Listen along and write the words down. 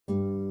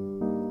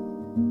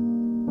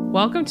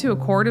Welcome to A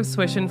Court of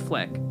Swish and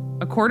Flick,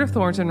 a Court of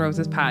Thorns and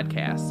Roses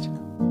podcast.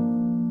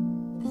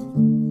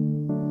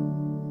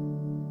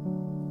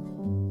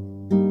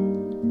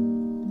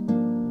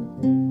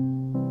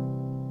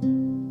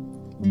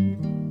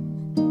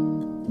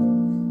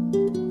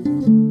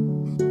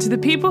 To the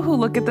people who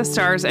look at the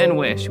stars and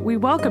wish, we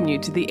welcome you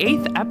to the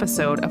 8th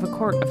episode of A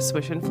Court of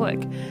Swish and Flick.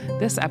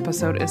 This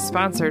episode is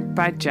sponsored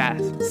by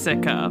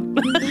Jessica.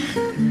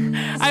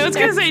 I was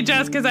going to say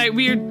Jess because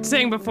we were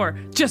saying before,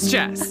 just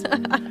Jess.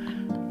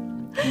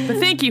 But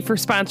thank you for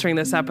sponsoring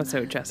this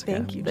episode, Jessica.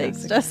 Thank you,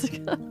 Thanks,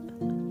 Jessica.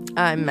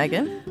 I'm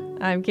Megan.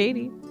 I'm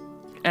Katie.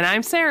 And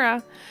I'm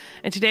Sarah.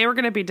 And today we're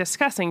going to be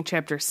discussing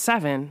Chapter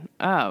 7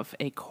 of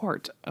A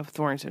Court of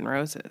Thorns and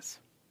Roses.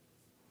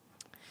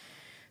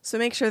 So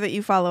make sure that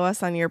you follow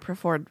us on your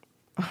preferred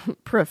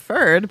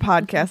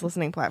podcast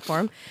listening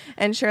platform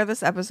and share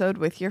this episode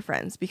with your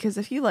friends, because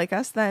if you like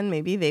us, then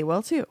maybe they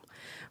will too.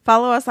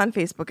 Follow us on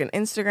Facebook and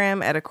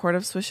Instagram at A Court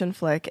of Swish and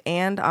Flick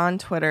and on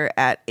Twitter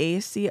at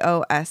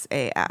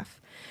ACOSAF.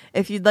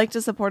 If you'd like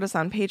to support us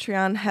on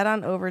Patreon, head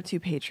on over to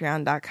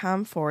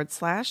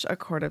patreon.com/A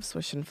Court of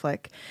Swish and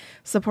Flick.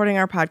 Supporting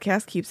our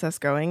podcast keeps us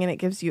going, and it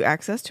gives you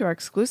access to our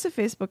exclusive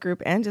Facebook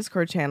group and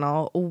Discord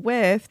channel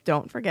with,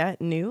 don't forget,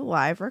 new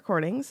live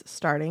recordings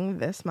starting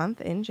this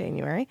month in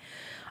January.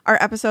 Our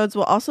episodes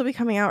will also be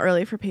coming out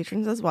early for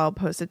patrons as well,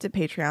 posted to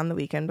Patreon the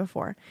weekend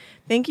before.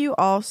 Thank you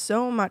all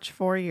so much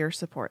for your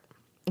support.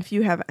 If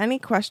you have any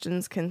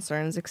questions,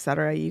 concerns,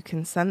 etc., you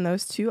can send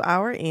those to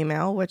our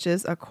email, which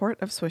is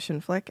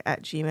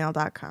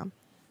acourtofswishandflick@gmail.com.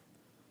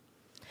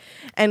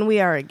 And we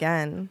are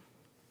again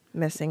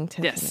missing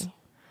Tiffany. Yes.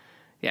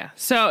 Yeah.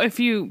 So I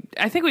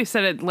think we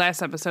said it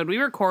last episode, we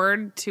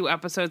record 2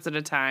 episodes at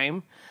a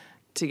time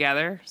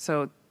together.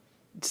 So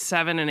episode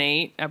 7 and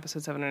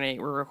 8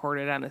 were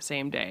recorded on the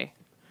same day.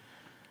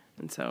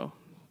 And so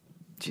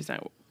she's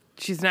not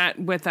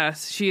with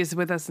us. She is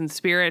with us in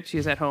spirit.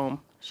 She's at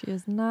home. She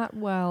is not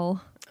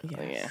well. Yes.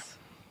 Oh, yeah.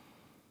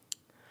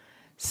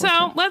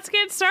 So let's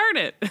get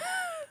started.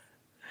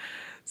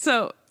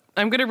 So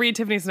I'm going to read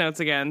Tiffany's notes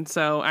again.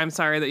 So I'm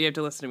sorry that you have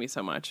to listen to me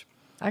so much.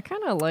 I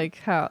kind of like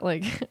how,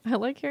 I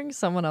like hearing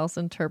someone else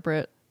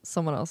interpret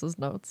someone else's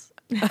notes.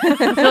 I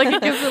feel like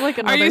it gives it like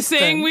another Are you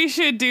saying spin. we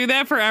should do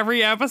that for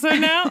every episode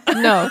now?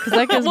 No, because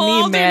that gives We'll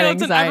all me do mad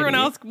notes anxiety. and everyone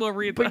else will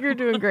read them. But you're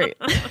doing great.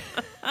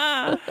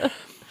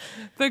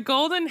 The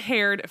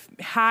golden-haired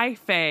High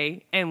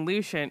Fae and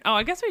Lucian. Oh,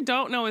 I guess we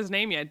don't know his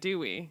name yet, do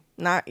we?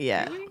 Not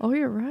yet. Oh,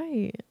 you're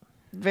right.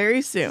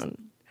 Very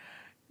soon.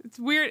 It's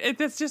weird.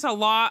 It's just a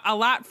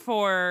lot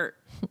for...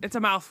 It's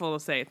a mouthful to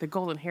say. The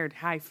golden-haired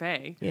High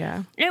Fae.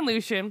 Yeah. And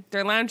Lucian.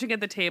 They're lounging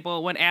at the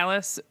table when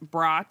Alice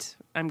brought,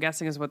 I'm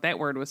guessing is what that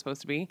word was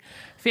supposed to be,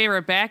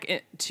 Feyre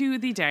back to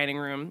the dining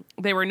room.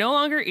 They were no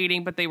longer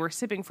eating, but they were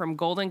sipping from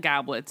golden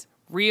goblets.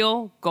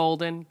 Real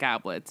golden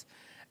goblets.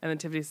 And then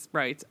Tiffany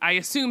writes, I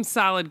assume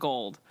solid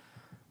gold.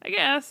 I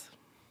guess.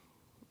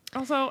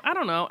 Also, I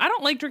don't know. I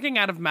don't like drinking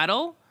out of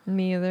metal.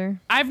 Me either.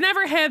 I've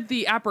never had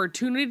the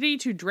opportunity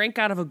to drink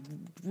out of a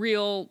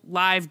real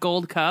live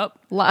gold cup.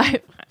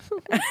 Live.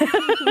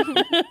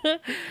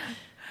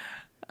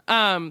 So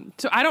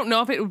I don't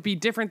know if it would be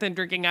different than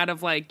drinking out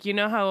of, like, you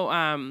know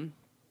how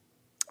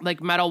like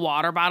metal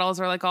water bottles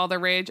are like all the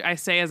rage. I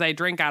say as I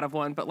drink out of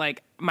one, but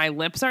like my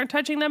lips aren't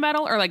touching the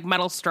metal, or like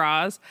metal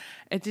straws.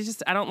 It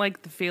just, I don't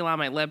like the feel on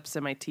my lips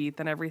and my teeth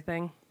and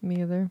everything.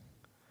 Me either.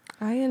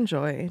 I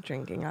enjoy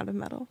drinking out of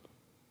metal.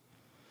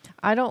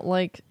 I don't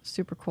like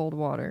super cold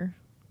water.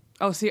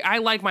 Oh, see, I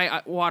like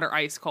my water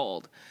ice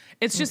cold.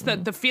 It's just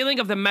the feeling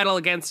of the metal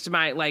against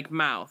my like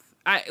mouth.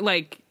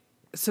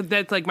 So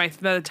that's like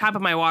the top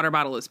of my water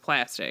bottle is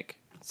plastic.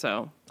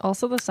 So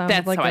Also the sound That's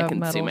of like how I a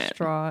consume metal it.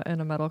 straw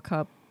in a metal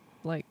cup.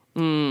 Like, I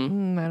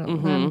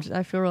don't.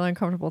 I feel really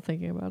uncomfortable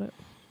thinking about it.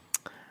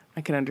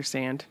 I can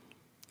understand.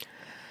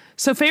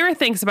 So Feyre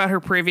thinks about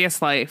her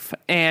previous life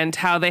and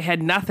how they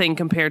had nothing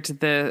compared to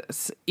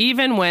this,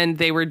 even when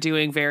they were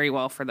doing very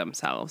well for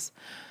themselves.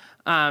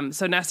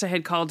 So Nesta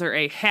had called her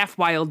a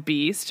half-wild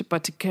beast,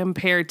 but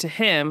compared to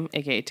him,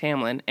 aka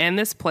Tamlin, and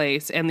this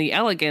place and the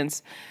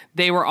elegance,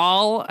 they were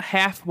all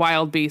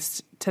half-wild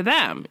beasts to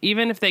them,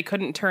 even if they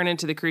couldn't turn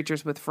into the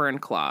creatures with fur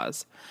and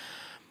claws.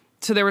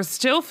 So there was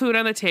still food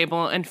on the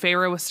table, and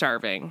Feyre was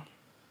starving.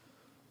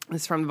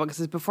 This is from the book. It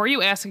says, before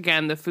you ask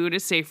again, the food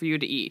is safe for you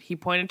to eat. He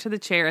pointed to the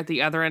chair at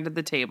the other end of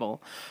the table.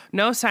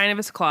 No sign of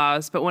his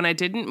claws, but when I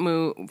didn't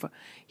move,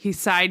 he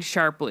sighed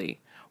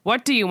sharply.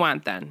 What do you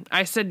want then?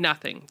 I said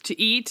nothing.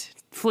 To eat,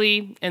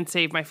 flee, and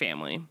save my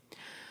family.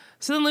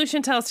 So then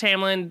Lucian tells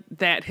Tamlin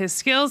that his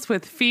skills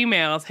with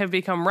females have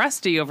become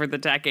rusty over the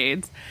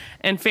decades.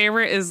 And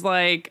Feyre is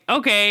like,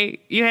 okay,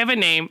 you have a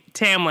name,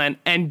 Tamlin,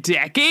 and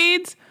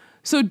decades?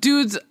 So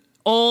dude's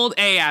old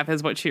AF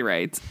is what she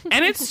writes.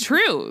 And it's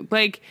true.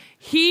 Like,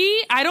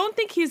 I don't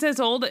think he's as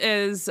old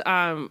as,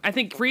 I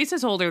think Rhys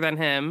is older than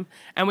him.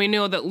 And we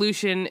know that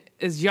Lucian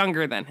is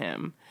younger than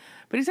him.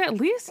 But he's at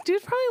least,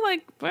 dude's probably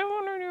like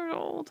 500 years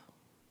old.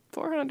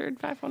 400,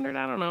 500,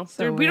 I don't know.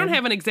 So we don't weird.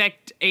 have an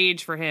exact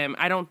age for him,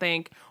 I don't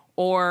think.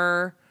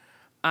 Or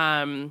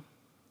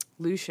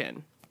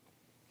Lucian.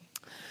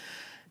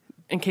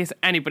 In case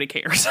anybody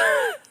cares.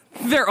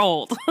 They're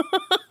old.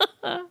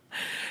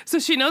 So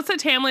she notes that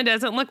Tamlin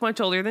doesn't look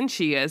much older than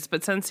she is,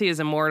 but since he is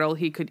immortal,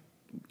 he could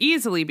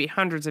easily be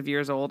hundreds of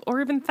years old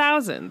or even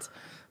thousands.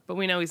 But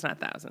we know he's not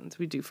thousands.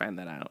 We do find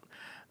that out.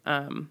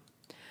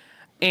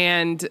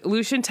 And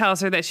Lucian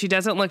tells her that she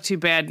doesn't look too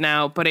bad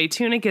now, but a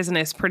tunic isn't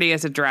as pretty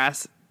as a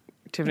dress.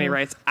 Tiffany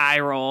writes, eye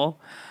roll.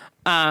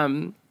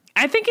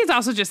 I think he's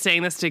also just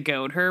saying this to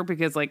goad her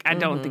because, like, I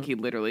don't think he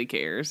literally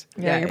cares.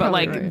 Yeah, you're but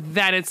probably like right.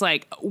 that, it's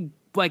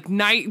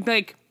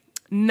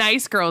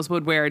nice girls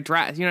would wear a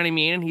dress. You know what I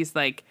mean? And he's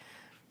like,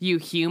 you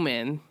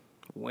human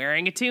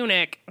wearing a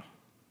tunic.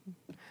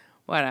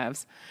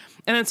 Whatevs.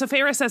 And then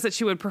Saphira says that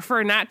she would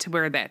prefer not to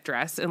wear that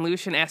dress, and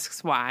Lucian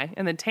asks why.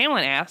 And then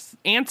Tamlin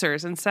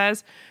answers and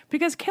says,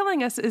 because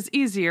killing us is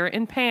easier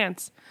in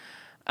pants.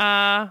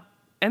 And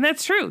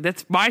that's true.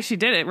 That's why she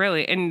did it,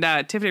 really. And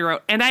Tiffany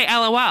wrote, and I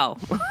LOL.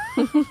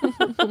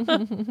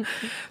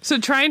 So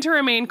trying to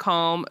remain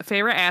calm,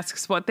 Feyre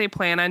asks what they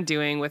plan on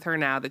doing with her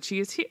now that she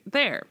is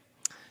there.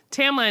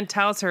 Tamlin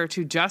tells her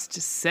to just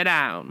sit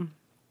down.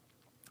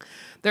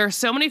 There are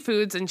so many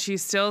foods, and she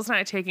still is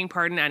not taking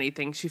part in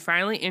anything. She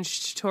finally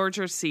inched towards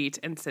her seat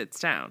and sits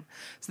down.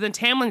 So then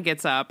Tamlin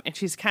gets up, and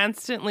she's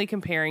constantly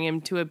comparing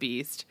him to a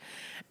beast.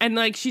 And,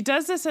 like, she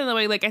does this in the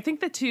way, like, I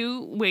think the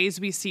two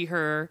ways we see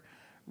her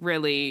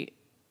really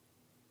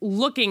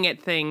looking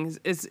at things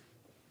is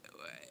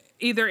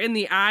either in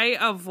the eye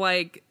of,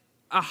 like,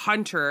 a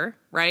hunter,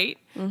 right?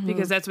 Mm-hmm.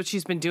 Because that's what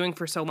she's been doing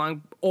for so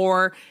long.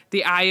 Or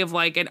the eye of,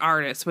 like, an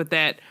artist with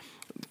that,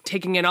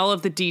 taking in all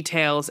of the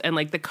details and,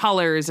 like, the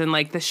colors and,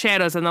 like, the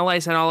shadows and the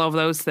lights and all of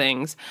those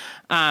things.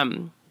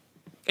 And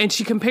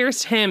she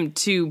compares him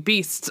to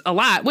beasts a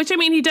lot, which, I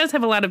mean, he does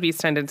have a lot of beast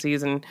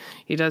tendencies and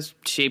he does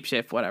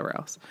shapeshift, whatever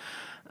else.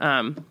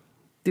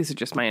 These are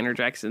just my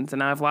interjections, and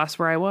now I've lost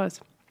where I was.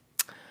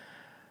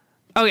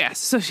 Oh, yes.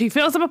 So she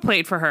fills up a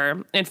plate for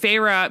her, and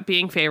Feyre,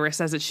 being Feyre,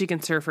 says that she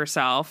can serve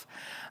herself.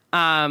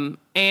 And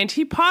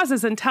he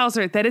pauses and tells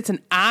her that it's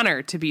an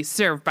honor to be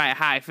served by a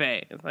high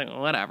fae. It's like,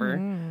 whatever.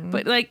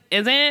 But, like,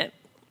 isn't it?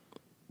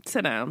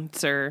 Sit down,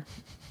 sir.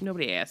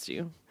 Nobody asked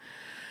you.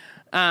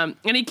 And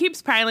he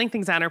keeps piling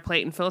things on her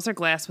plate and fills her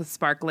glass with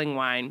sparkling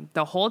wine.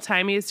 The whole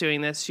time he is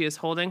doing this, she is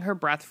holding her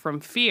breath from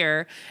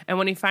fear. And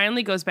when he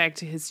finally goes back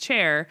to his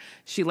chair,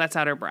 she lets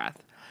out her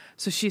breath.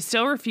 So she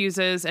still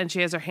refuses, and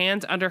she has her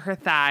hands under her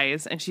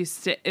thighs, and she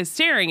is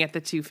staring at the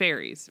two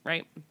fairies,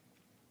 right?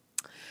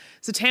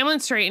 So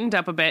Tamlin straightened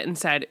up a bit and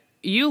said,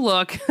 you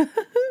look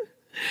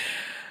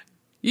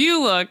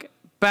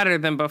better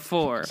than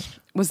before.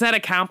 Was that a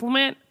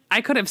compliment?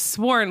 I could have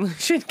sworn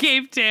Lucian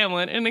gave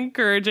Tamlin an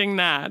encouraging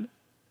nod.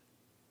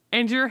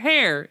 And your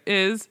hair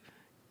is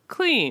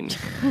clean.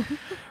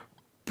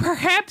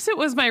 Perhaps it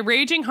was my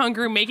raging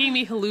hunger making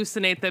me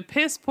hallucinate the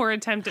piss poor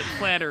attempt at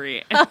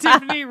flattery. And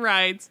Tiffany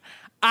writes,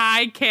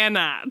 I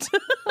cannot.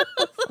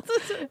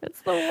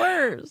 It's the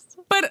worst.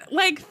 But,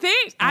 like,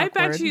 I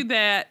bet you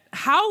that,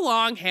 how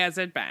long has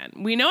it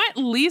been? We know at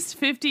least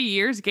 50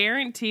 years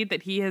guaranteed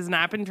that he has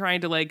not been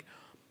trying to, like,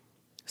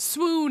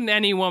 swoon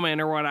any woman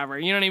or whatever.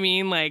 You know what I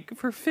mean? Like,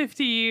 for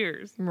 50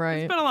 years. Right.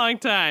 It's been a long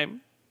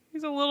time.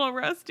 He's a little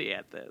rusty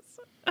at this.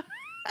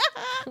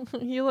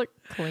 You look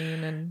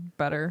clean and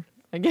better,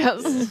 I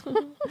guess.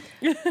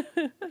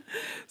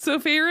 So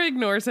Feyre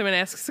ignores him and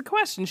asks a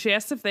question. She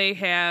asks if they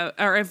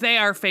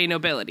are Fae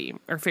nobility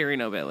or fairy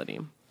nobility.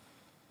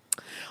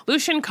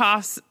 Lucian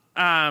coughs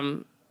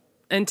and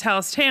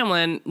tells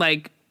Tamlin,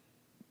 like,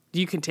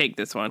 you can take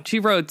this one. She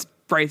writes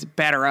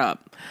batter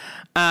up.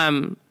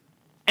 And,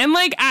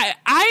 like,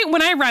 I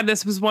when I read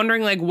this was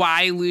wondering, like,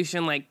 why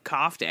Lucian, like,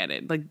 coughed at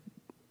it. Like,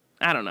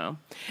 I don't know.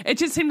 It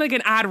just seemed like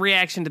an odd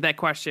reaction to that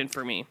question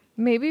for me.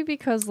 Maybe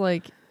because,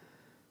 like,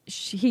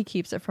 he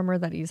keeps it from her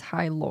that he's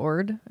High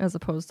Lord as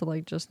opposed to,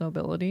 like, just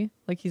nobility.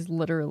 Like, he's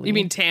literally... You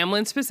mean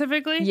Tamlin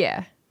specifically?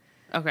 Yeah.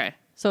 Okay.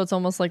 So it's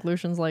almost like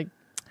Lucian's like,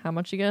 how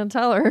much you gonna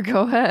tell her?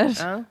 Go ahead.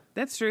 Oh,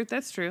 that's true.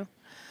 That's true.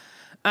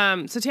 So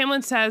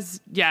Tamlin says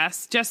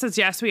yes, just as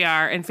yes we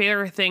are, and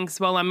Feyre thinks,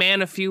 well, a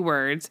man of few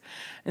words.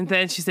 And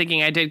then she's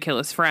thinking, I did kill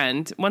his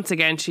friend. Once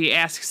again, she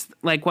asks,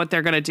 like, what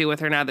they're going to do with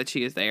her now that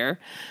she is there.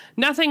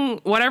 Nothing,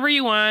 whatever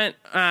you want.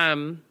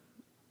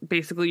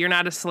 Basically, you're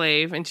not a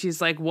slave. And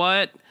she's like,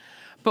 what?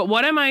 But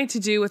what am I to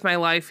do with my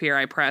life here,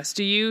 I press.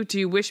 Do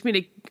you wish me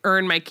to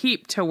earn my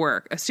keep to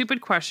work? A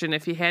stupid question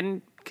if he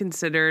hadn't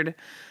considered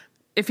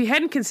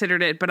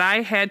it, but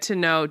I had to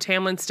know.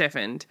 Tamlin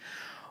stiffened.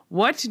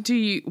 What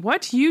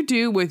you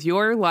do with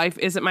your life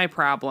isn't my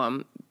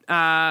problem.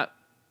 Sure,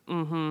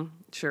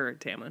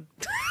 Tamlin.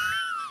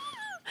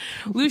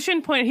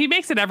 Lucian he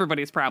makes it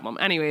everybody's problem.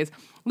 Anyways,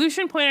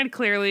 Lucian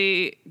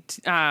pointedly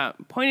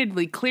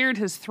cleared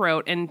his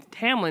throat, and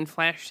Tamlin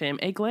flashed him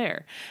a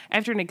glare.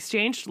 After an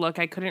exchanged look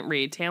I couldn't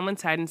read, Tamlin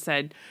sighed and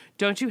said,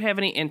 don't you have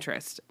any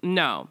interest?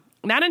 No.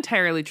 Not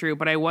entirely true,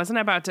 but I wasn't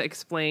about to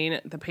explain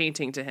the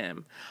painting to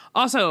him.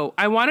 Also,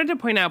 I wanted to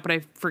point out, but I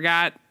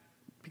forgot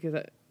because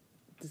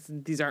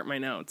these aren't my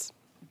notes.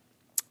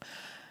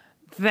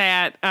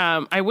 that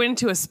I went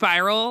into a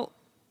spiral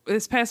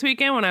this past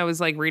weekend when I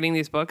was like reading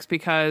these books,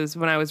 because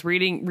when I was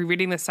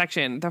rereading this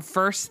section, the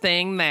first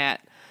thing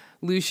that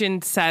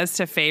Lucien says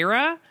to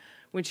Feyre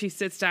when she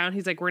sits down,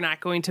 he's like, "We're not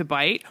going to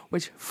bite,"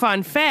 which,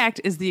 fun fact,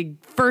 is the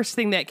first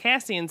thing that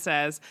Cassian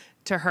says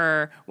to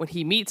her when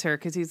he meets her,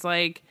 because he's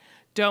like,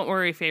 "Don't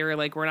worry, Feyre,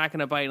 like, we're not going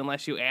to bite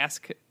unless you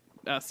ask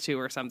us to,"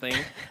 or something.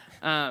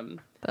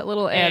 That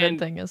little added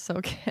thing is so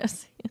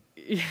Cassian.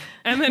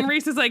 And then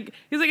Rhys is like,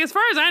 he's like, "As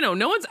far as I know,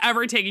 no one's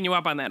ever taken you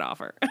up on that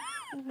offer."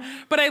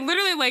 But I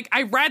literally, like,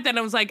 I read that and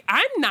I was like,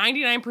 I'm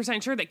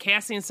 99% sure that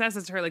Cassian says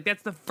this to her. Like,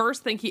 that's the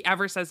first thing he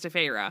ever says to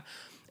Feyre.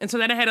 And so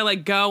then I had to,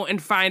 like, go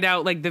and find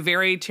out, like, the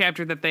very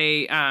chapter that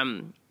they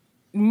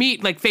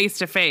meet, like, face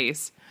to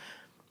face.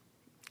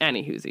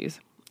 Any hoosies.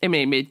 It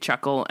made me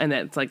chuckle, and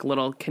that's, like, a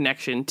little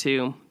connection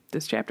to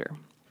this chapter.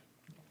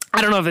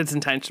 I don't know if it's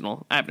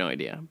intentional. I have no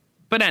idea.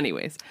 But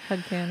anyways.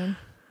 Headcanon.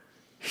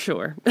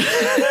 Sure.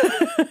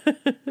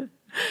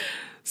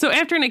 So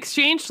after an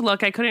exchanged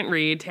look I couldn't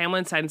read,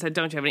 Tamlin sighed and said,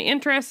 "Don't you have any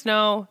interest?"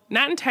 "No,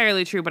 not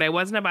entirely true, but I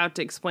wasn't about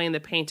to explain the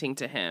painting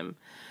to him."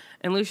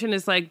 And Lucien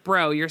is like,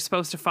 "Bro, you're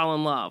supposed to fall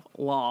in love.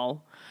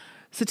 Lol."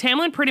 So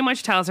Tamlin pretty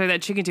much tells her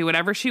that she can do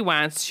whatever she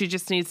wants. She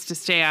just needs to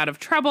stay out of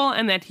trouble,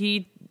 and that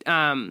he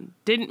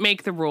didn't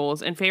make the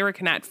rules, and Feyre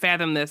cannot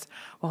fathom this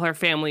while her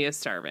family is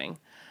starving.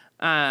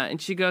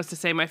 And she goes to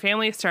say, "My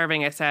family is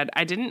starving," I said.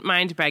 "I didn't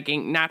mind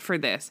begging, not for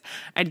this.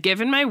 I'd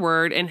given my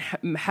word and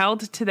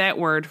held to that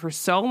word for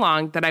so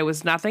long that I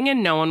was nothing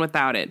and no one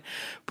without it.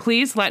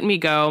 Please let me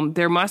go.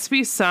 There must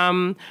be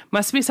some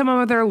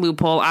other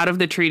loophole out of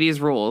the treaty's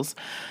rules.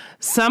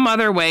 Some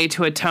other way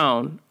to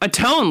atone."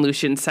 "Atone,"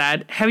 Lucien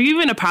said. "Have you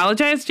even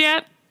apologized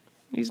yet?"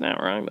 He's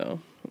not wrong, though.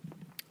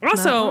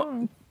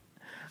 Also,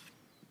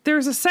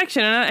 there's a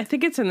section, and I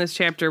think it's in this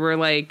chapter, where,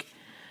 like,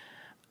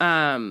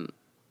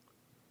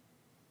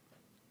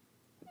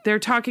 they're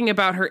talking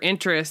about her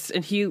interests,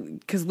 and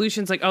because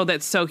Lucian's like, "Oh,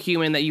 that's so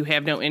human that you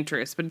have no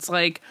interest." But it's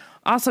like,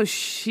 also,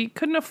 she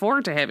couldn't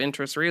afford to have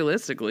interest,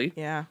 realistically.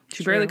 Yeah.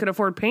 She barely could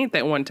afford paint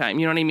that one time.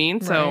 You know what I mean?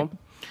 Right. So,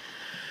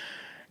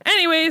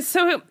 anyways,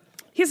 so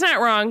he's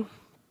not wrong,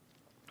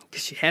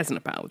 because she hasn't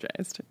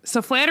apologized.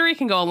 So flattery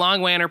can go a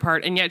long way on her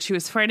part, and yet she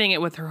was fighting it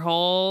in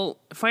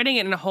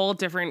a whole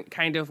different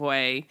kind of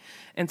way.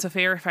 And so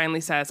Feyre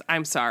finally says,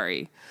 "I'm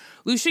sorry."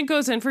 Lucien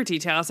goes in for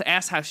details,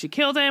 asks how she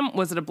killed him.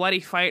 Was it a bloody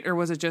fight, or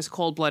was it just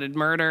cold-blooded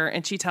murder?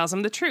 And she tells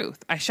him the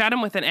truth. "I shot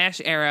him with an ash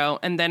arrow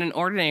and then an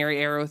ordinary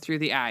arrow through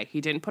the eye.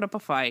 He didn't put up a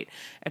fight.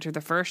 After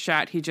the first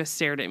shot, he just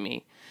stared at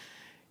me.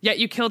 Yet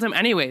you killed him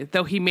anyway,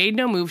 though he made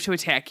no move to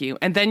attack you.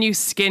 And then you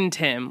skinned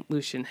him,"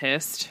 Lucien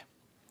hissed.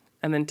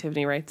 And then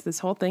Tiffany writes, "This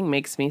whole thing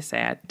makes me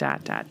sad, ...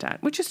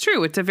 Which is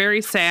true. It's a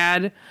very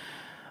sad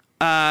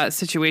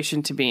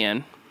situation to be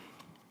in.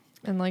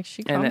 And, like,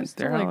 she comes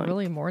to, like,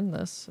 really mourn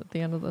this at the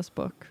end of this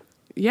book.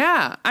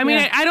 Yeah. I mean,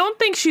 I don't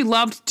think she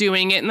loved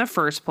doing it in the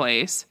first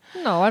place.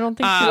 No, I don't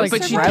think she, like,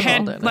 but she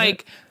had, in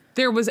like, it.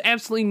 There was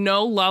absolutely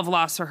no love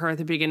lost for her at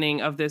the beginning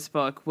of this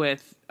book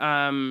with,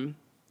 between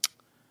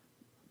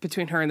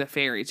her and the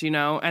fairies, you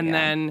know? And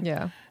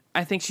then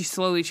I think she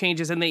slowly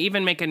changes, and they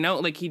even make a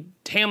note, like,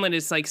 Tamlin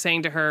is, like,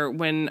 saying to her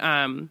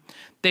when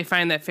they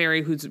find that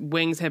fairy whose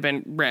wings have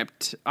been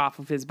ripped off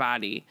of his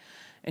body.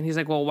 And he's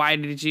like, "Well, why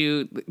did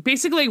you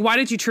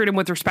treat him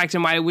with respect,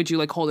 and why would you,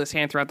 like, hold his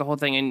hand throughout the whole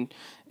thing?"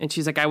 And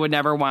she's like, I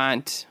wouldn't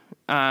want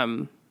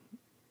to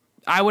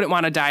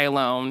die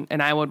alone,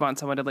 and I would want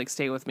someone to, like,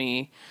 stay with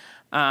me.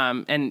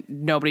 And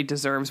nobody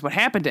deserves what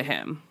happened to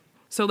him.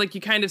 So, like,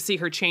 you kind of see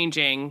her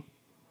changing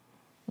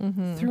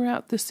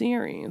throughout the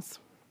series.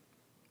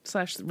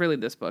 / really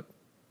this book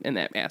in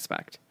that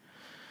aspect.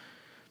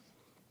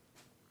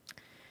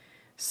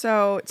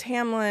 So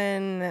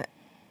Tamlin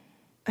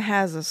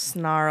has a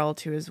snarl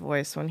to his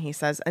voice when he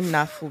says,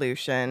 "Enough,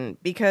 Lucien,"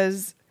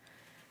 because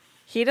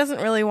he doesn't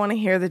really want to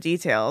hear the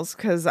details,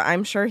 because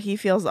I'm sure he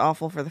feels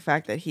awful for the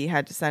fact that he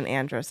had to send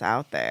Andros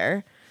out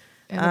there.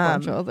 And a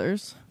bunch of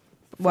others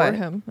before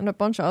him. And a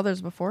bunch of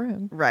others before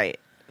him. Right.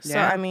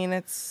 Yeah. So, I mean,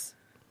 it's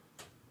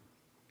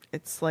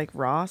like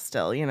raw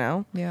still, you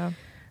know? Yeah.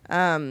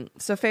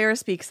 So Feyre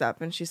speaks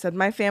up, and she said,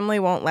 "My family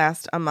won't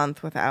last a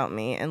month without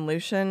me." And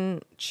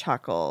Lucien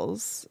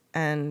chuckles,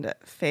 and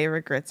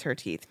Feyre grits her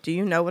teeth. "Do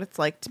you know what it's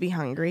like to be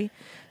hungry?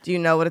 Do you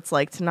know what it's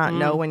like to not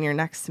know when your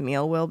next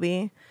meal will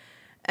be?"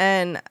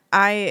 And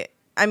I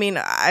mean,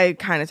 I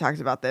kind of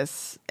talked about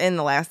this in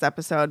the last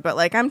episode, but,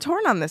 like, I'm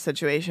torn on this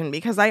situation,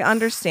 because I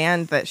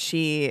understand that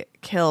she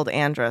killed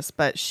Andros,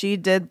 but she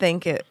did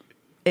think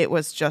it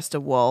was just a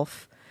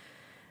wolf.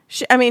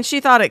 She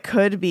thought it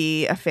could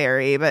be a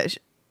fairy, but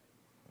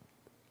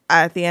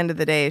at the end of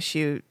the day,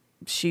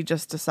 she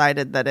just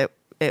decided that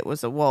it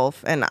was a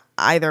wolf, and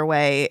either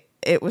way,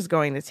 it was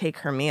going to take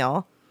her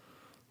meal.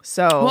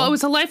 So, well, it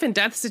was a life and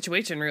death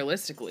situation,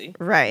 realistically.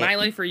 Right. My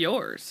life or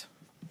yours.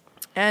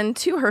 And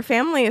two, her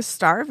family is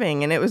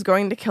starving, and it was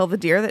going to kill the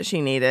deer that she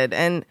needed.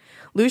 And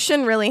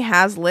Lucien really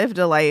has lived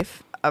a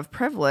life of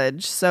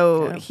privilege,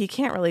 so he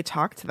can't really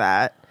talk to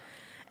that.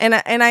 And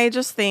I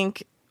just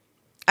think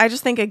I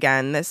just think,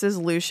 again, this is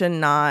Lucian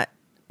not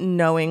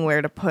knowing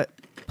where to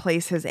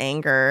place his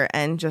anger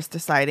and just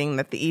deciding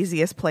that the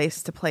easiest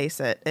place to place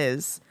it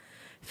is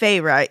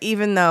Feyre,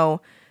 even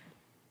though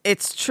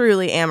it's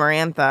truly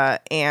Amarantha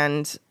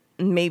and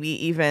maybe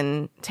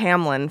even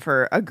Tamlin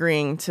for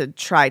agreeing to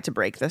try to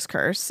break this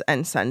curse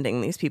and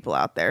sending these people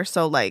out there.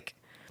 So, like,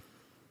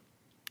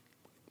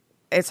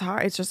 it's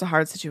hard. It's just a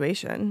hard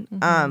situation.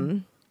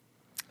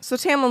 So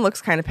Tamlin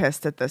looks kind of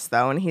pissed at this,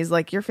 though, and he's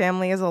like, your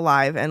family is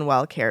alive and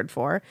well cared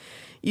for.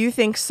 You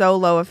think so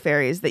low of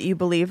fairies that you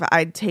believe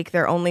I'd take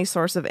their only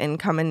source of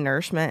income and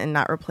nourishment and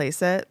not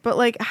replace it? But,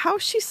 like,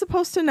 how's she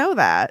supposed to know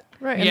that?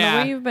 Right, and Yeah.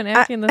 the way you've been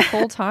acting this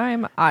whole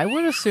time, I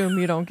would assume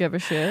you don't give a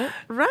shit.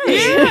 Right.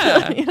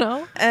 Yeah. You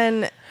know?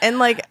 And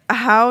like,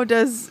 how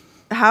does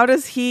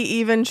he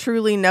even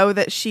truly know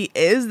that she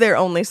is their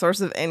only source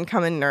of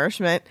income and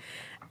nourishment?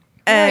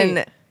 And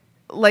Right.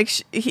 like,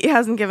 he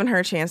hasn't given her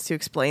a chance to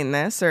explain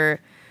this, or,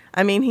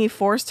 I mean, he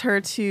forced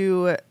her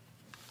to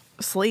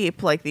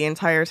sleep like the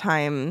entire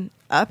time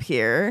up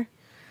here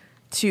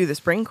to the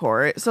spring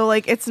court. So,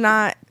 like, it's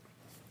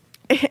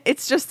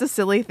just a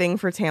silly thing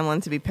for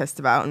Tamlin to be pissed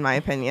about, in my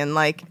opinion.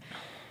 Like,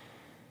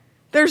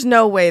 there's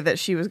no way that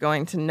she was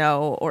going to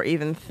know or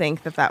even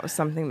think that that was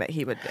something that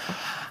he would do.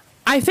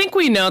 I think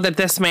we know that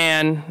this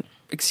male,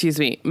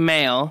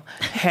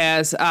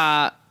 has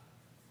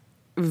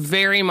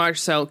very much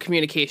so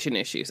communication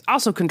issues,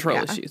 also control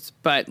Yeah. issues.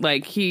 But,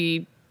 like,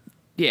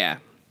 yeah.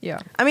 Yeah.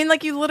 I mean,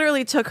 like, you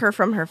literally took her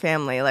from her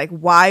family. Like,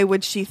 why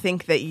would she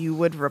think that you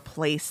would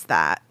replace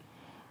that?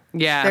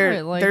 Yeah.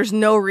 Right, like- There's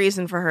no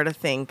reason for her to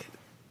think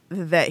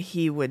that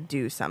he would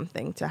do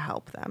something to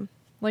help them.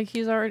 Like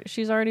she's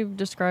already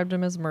described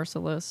him as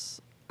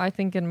merciless. I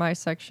think in my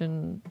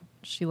section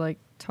she like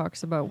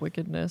talks about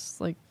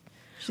wickedness. Like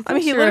she I mean,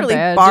 thinks he you're a literally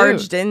bad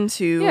barged dude.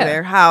 into Yeah.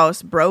 their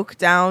house, broke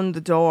down the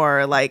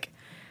door, like,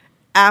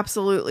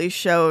 absolutely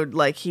showed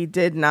like he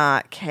did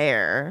not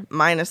care,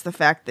 minus the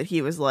fact that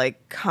he was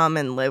like, come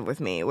and live with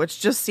me, which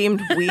just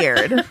seemed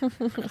weird.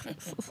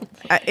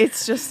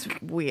 It's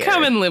just weird.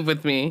 Come and live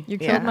with me. You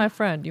Yeah. killed my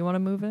friend. You want to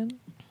move in?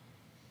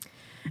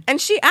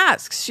 And she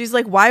asks, she's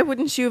like, why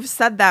wouldn't you have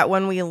said that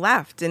when we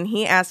left? And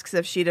he asks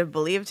if she'd have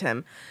believed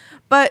him.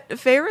 But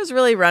Feyre's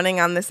really running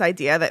on this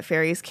idea that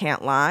fairies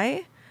can't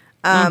lie.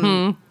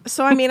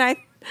 So, I mean,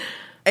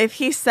 if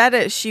he said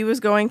it, she was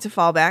going to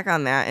fall back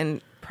on that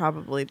and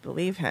probably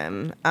believe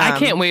him. I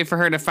can't wait for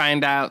her to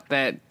find out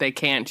that they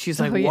can't. She's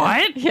like, Oh, yeah.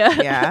 what?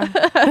 Yeah.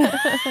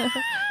 Yeah.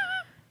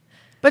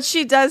 But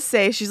she does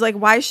say, she's like,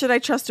 why should I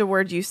trust a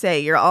word you say?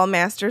 You're all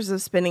masters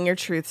of spinning your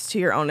truths to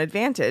your own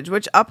advantage,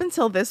 which up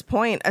until this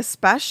point,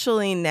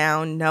 especially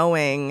now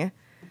knowing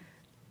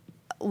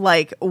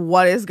like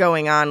what is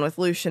going on with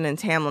Lucian and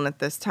Tamlin at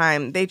this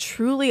time, they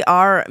truly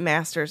are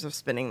masters of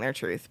spinning their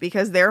truth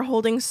because they're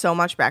holding so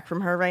much back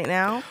from her right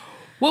now.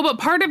 Well, but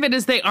part of it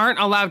is they aren't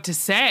allowed to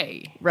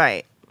say.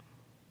 Right.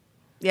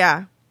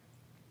 Yeah.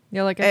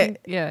 Yeah, like I think,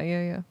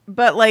 yeah.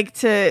 But like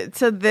to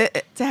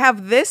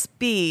have this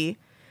be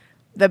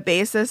the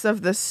basis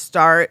of the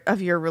start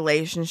of your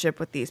relationship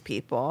with these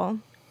people,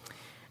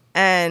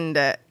 and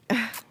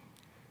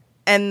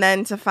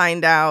then to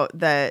find out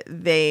that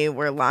they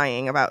were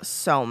lying about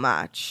so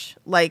much,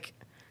 like,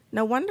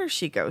 no wonder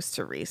she goes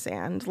to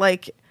Rhysand.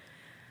 Like,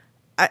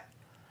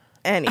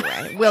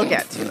 anyway, we'll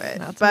get to it.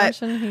 Not to But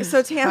mention he's so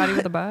a hottie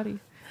with a body.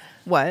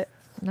 what?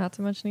 Not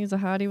to mention he's a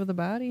hottie with a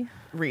body.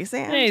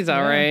 Rhysand? He's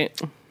all Yeah.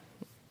 right.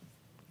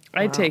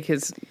 I'd take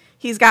his.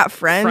 He's got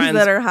friends Friends.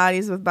 that are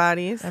hotties with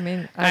bodies. I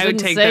mean, I would wouldn't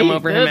take say them he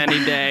over did. him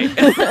any day.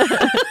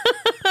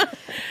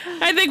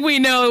 I think we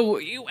know.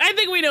 I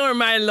think we know where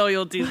my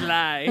loyalties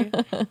lie.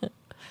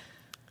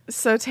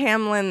 So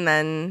Tamlin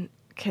then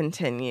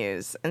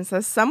continues and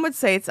says, some would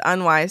say it's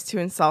unwise to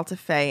insult a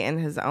fae in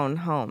his own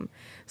home.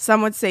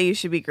 Some would say you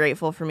should be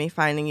grateful for me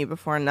finding you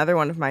before another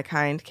one of my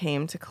kind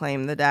came to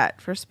claim the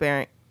debt for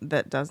sparing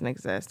that doesn't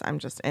exist. I'm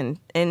just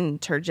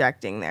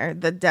interjecting there.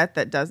 The debt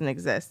that doesn't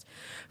exist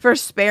for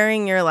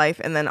sparing your life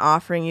and then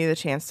offering you the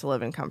chance to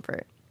live in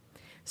comfort.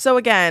 So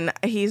again,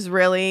 he's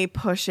really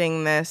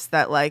pushing this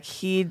that like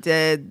he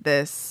did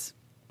this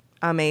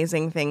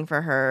amazing thing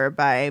for her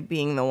by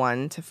being the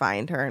one to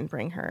find her and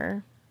bring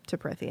her to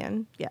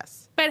Prithian.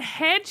 Yes. But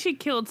had she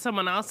killed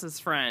someone else's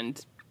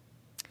friend,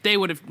 they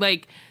would have,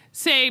 like,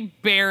 say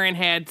Baron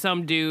had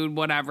some dude,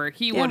 whatever,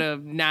 he would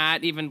have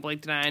not even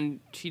blinked an eye. And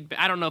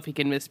I don't know if he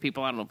can miss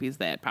people. I don't know if he's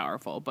that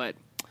powerful, but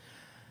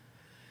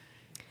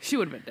she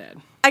would have been dead.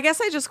 I guess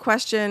I just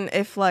question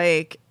if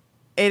like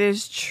it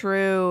is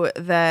true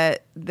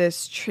that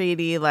this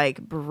treaty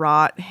like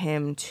brought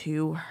him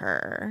to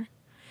her.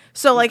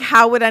 So like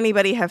how would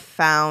anybody have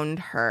found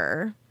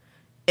her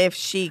if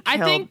she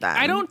killed them?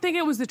 I don't think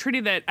it was the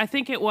treaty that I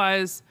think it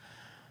was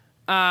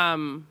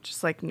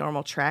Just like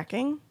normal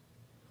tracking.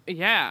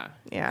 yeah.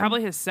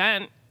 Probably his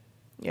scent.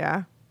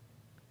 Yeah.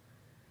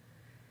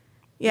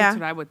 That's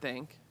what I would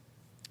think.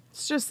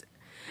 It's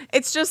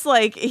just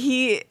like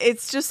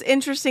it's just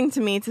interesting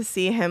to me to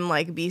see him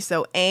like be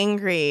so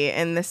angry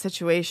in this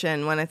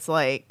situation when it's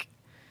like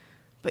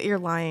but you're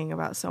lying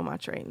about so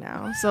much right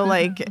now. So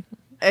like,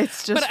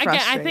 it's just. But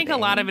again, I think a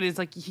lot of it is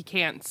like he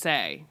can't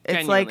say.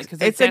 It's like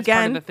it's again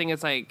part of the thing.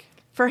 Is like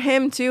for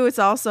him too. It's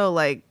also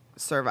like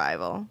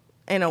survival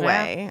in a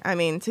way. I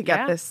mean, to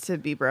get this to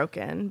be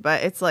broken,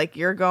 but it's like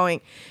you're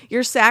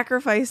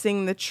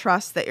sacrificing the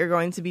trust that you're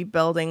going to be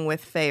building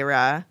with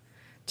Feyre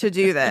to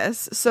do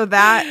this. So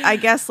that I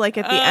guess like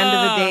at the end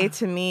of the day,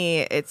 to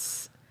me,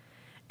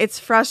 it's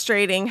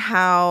frustrating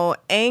how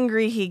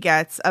angry he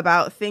gets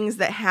about things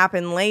that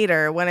happen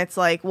later when it's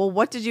like, well,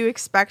 what did you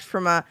expect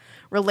from a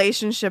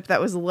relationship that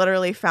was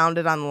literally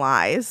founded on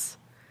lies?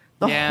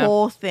 The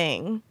whole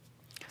thing.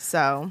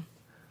 So,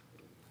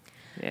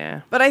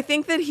 yeah. But I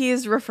think that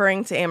he's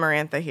referring to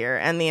Amarantha here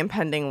and the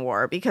impending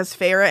war because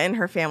Feyre and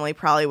her family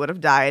probably would have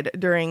died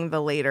during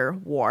the later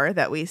war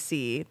that we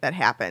see that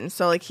happened.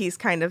 So like he's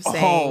kind of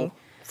saying...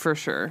 For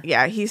sure.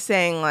 Yeah, he's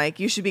saying, like,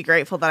 you should be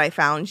grateful that I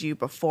found you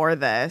before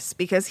this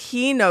because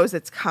he knows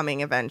it's coming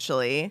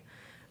eventually.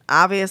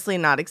 Obviously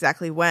not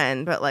exactly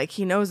when, but, like,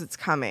 he knows it's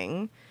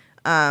coming.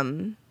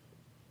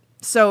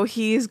 So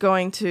he's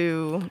going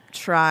to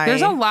try...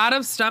 There's a lot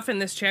of stuff in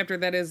this chapter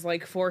that is,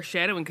 like,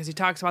 foreshadowing because he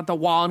talks about the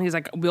wall and he's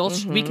like,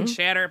 we can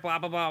shatter it, blah,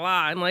 blah, blah,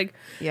 blah. And, like,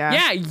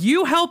 yeah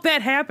you help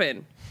that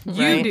happen.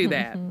 You do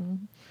that.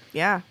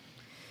 Yeah.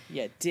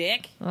 You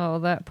dick. Oh,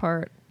 that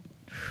part.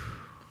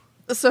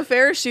 So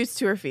Feyre shoots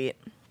to her feet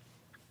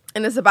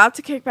and is about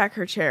to kick back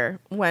her chair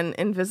when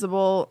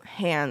invisible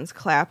hands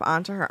clap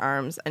onto her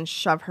arms and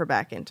shove her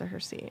back into her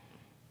seat.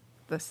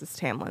 This is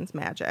Tamlin's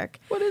magic.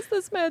 What is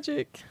this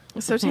magic?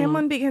 So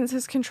Tamlin begins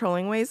his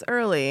controlling ways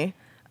early.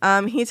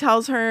 He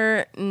tells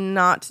her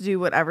not to do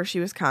whatever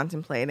she was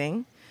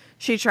contemplating.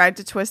 She tried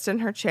to twist in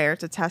her chair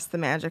to test the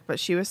magic,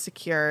 but she was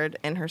secured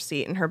in her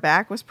seat and her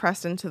back was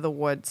pressed into the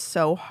wood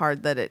so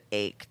hard that it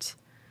ached.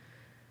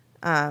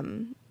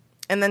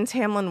 And then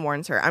Tamlin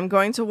warns her, I'm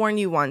going to warn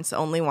you once,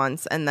 only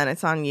once, and then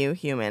it's on you,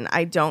 human.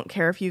 I don't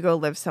care if you go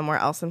live somewhere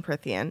else in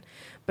Prythian,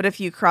 but if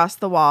you cross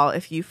the wall,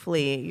 if you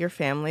flee, your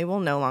family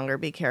will no longer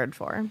be cared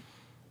for.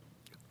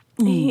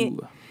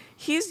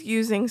 He's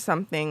using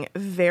something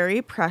very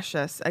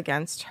precious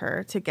against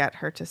her to get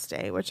her to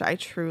stay, which I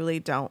truly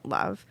don't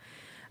love.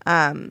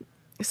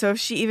 So if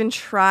she even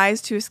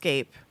tries to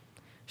escape,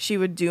 she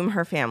would doom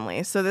her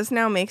family. So this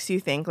now makes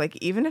you think, like,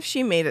 even if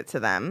she made it to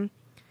them,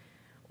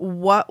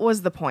 what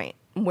was the point?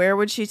 Where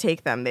would she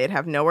take them? They'd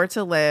have nowhere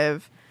to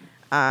live.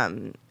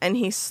 And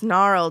he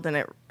snarled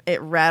and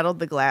it rattled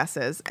the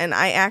glasses. And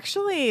I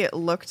actually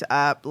looked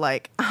up,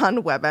 like,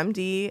 on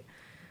WebMD,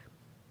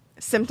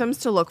 symptoms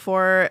to look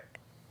for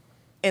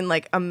in,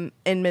 like, in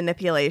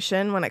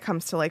manipulation when it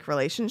comes to, like,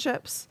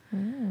 relationships.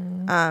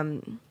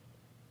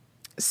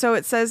 So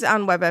it says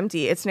on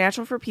WebMD, it's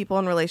natural for people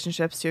in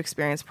relationships to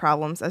experience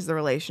problems as the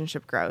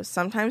relationship grows.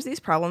 Sometimes these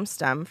problems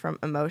stem from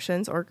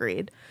emotions or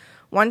greed.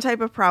 One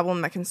type of problem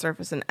that can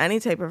surface in any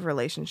type of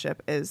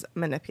relationship is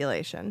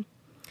manipulation.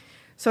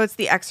 So it's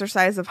the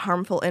exercise of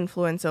harmful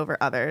influence over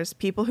others.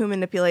 People who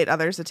manipulate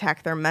others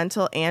attack their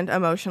mental and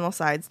emotional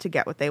sides to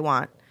get what they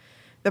want.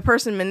 The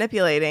person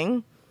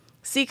manipulating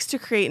seeks to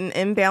create an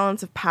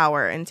imbalance of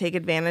power and take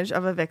advantage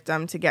of a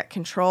victim to get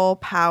control,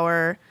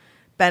 power,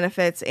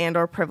 benefits, and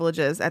or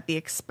privileges at the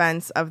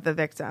expense of the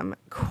victim.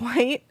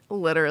 Quite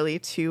literally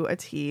to a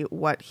T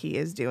what he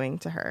is doing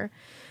to her.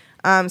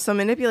 So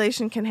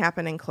manipulation can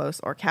happen in close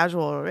or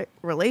casual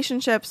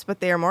relationships, but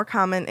they are more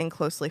common in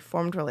closely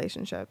formed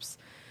relationships.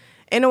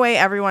 In a way,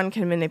 everyone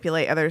can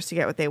manipulate others to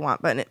get what they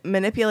want, but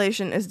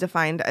manipulation is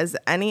defined as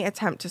any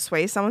attempt to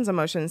sway someone's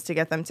emotions to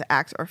get them to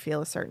act or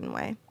feel a certain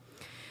way.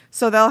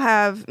 So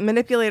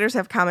manipulators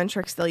have common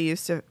tricks they'll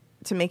use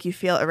to make you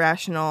feel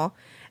irrational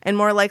and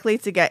more likely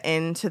to get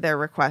into their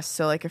requests.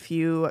 So like a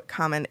few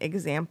common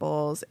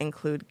examples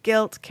include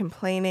guilt,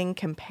 complaining,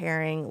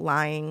 comparing,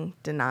 lying,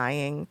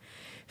 denying,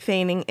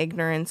 feigning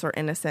ignorance or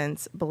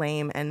innocence,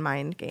 blame, and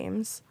mind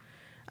games.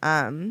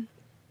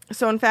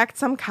 So in fact,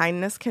 some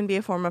kindness can be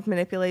a form of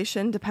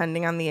manipulation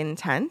depending on the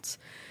intent.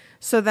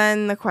 So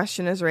then the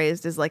question is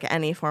raised, is like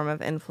any form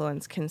of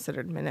influence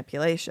considered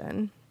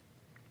manipulation?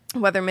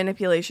 Whether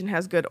manipulation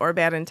has good or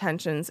bad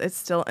intentions, it's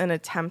still an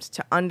attempt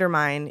to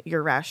undermine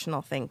your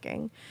rational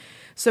thinking.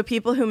 So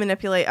people who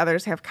manipulate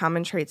others have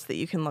common traits that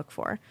you can look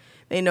for.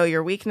 They know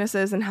your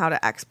weaknesses and how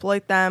to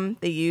exploit them.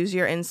 They use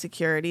your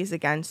insecurities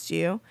against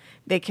you.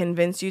 They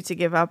convince you to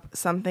give up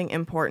something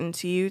important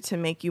to you to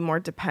make you more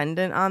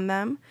dependent on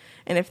them.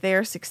 And if they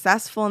are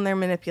successful in their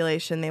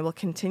manipulation, they will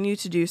continue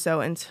to do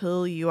so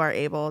until you are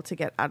able to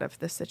get out of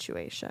the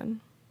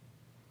situation.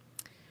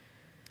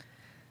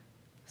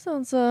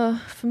 Sounds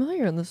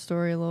familiar in the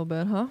story a little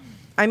bit, huh?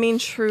 I mean,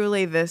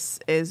 truly, this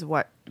is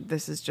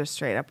just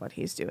straight up what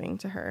he's doing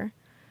to her.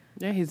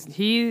 Yeah,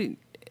 he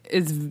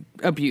is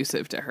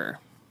abusive to her.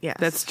 Yes.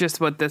 That's just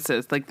what this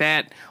is. Like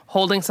that,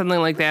 holding something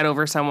like that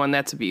over someone,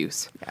 that's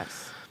abuse.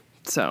 Yes.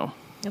 So.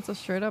 It's a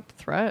straight up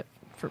threat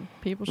for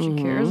people she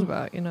cares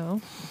about, you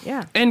know?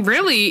 Yeah. And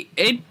really,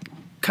 it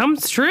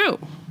comes true.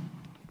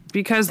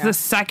 Because the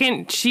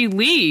second she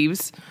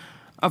leaves,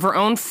 of her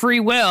own free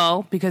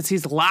will, because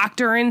he's locked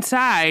her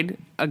inside,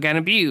 again,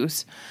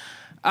 abuse,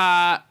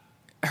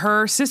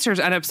 her sisters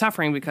end up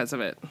suffering because of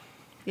it.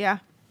 Yeah,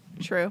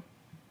 true.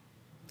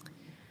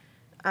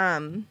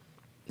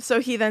 So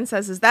he then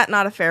says, is that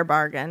not a fair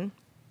bargain?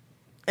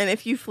 And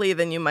if you flee,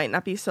 then you might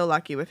not be so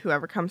lucky with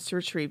whoever comes to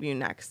retrieve you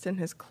next. And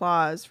his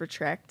claws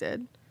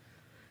retracted.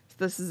 So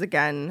this is,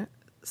 again,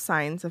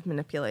 signs of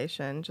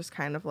manipulation, just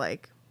kind of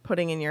like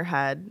putting in your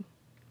head,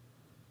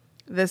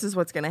 this is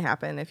what's going to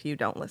happen if you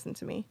don't listen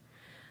to me.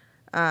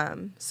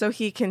 So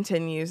he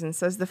continues and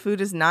says, the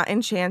food is not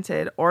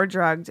enchanted or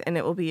drugged, and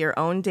it will be your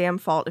own damn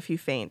fault if you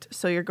faint.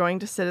 So you're going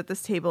to sit at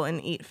this table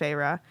and eat,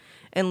 Feyre,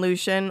 and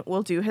Lucien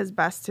will do his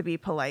best to be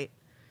polite.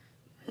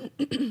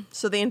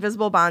 So the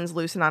invisible bonds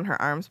loosen on her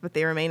arms, but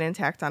they remain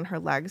intact on her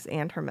legs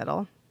and her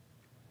middle.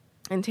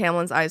 And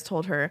Tamlin's eyes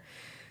told her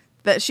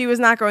that she was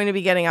not going to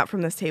be getting up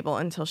from this table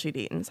until she'd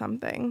eaten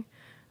something.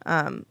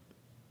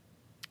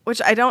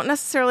 Which I don't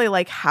necessarily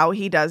like how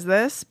he does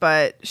this,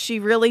 but she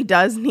really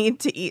does need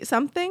to eat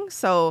something.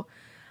 So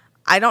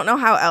I don't know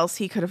how else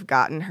he could have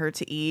gotten her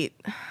to eat.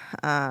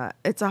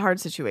 It's a hard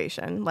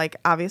situation. Like,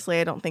 obviously,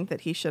 I don't think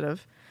that he should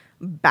have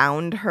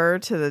bound her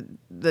to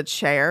the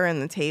chair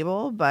and the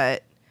table,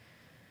 but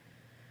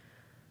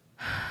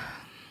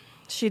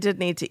she did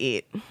need to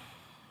eat.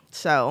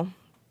 So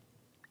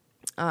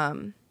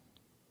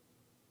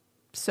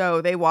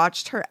they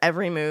watched her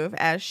every move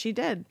as she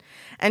did.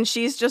 And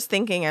she's just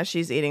thinking as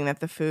she's eating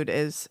that the food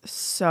is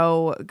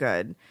so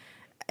good.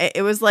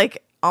 It was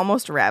like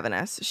almost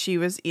ravenous. She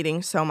was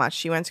eating so much.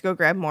 She went to go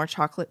grab more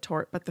chocolate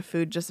torte, but the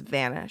food just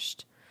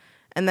vanished.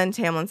 And then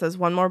Tamlin says,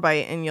 one more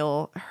bite and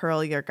you'll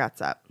hurl your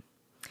guts up.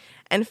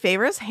 And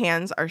Feyre's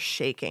hands are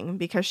shaking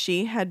because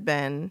she had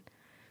been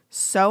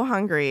so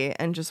hungry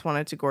and just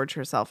wanted to gorge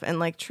herself. And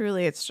like,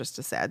 truly, it's just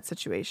a sad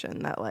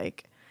situation that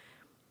like,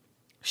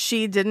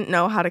 she didn't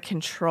know how to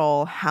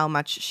control how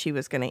much she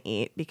was going to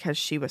eat because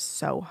she was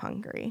so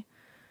hungry.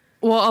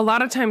 Well, a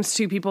lot of times,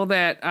 too, people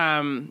that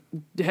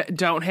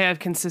don't have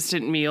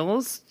consistent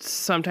meals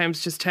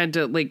sometimes just tend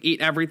to like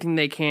eat everything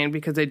they can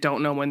because they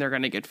don't know when they're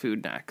going to get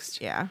food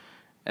next. Yeah.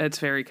 It's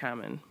very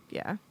common.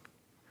 Yeah.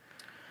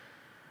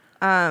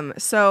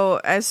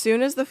 So as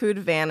soon as the food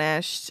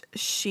vanished,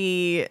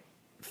 she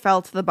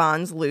felt the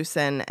bonds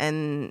loosen,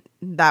 and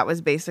that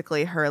was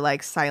basically her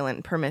like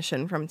silent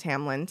permission from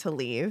Tamlin to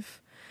leave.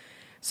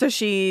 So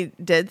she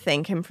did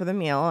thank him for the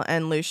meal,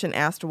 and Lucien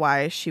asked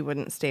why she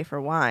wouldn't stay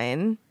for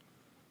wine.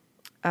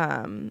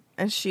 And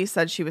she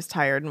said she was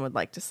tired and would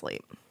like to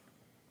sleep.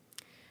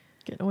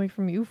 Getting away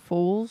from you,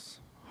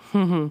 fools.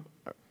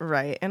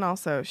 Right. And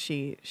also,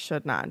 she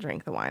should not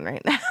drink the wine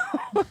right now.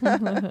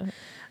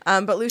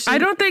 But Lucien... I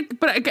don't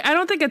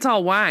think it's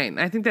all wine.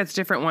 I think that's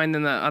different wine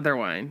than the other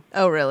wine.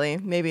 Oh, really?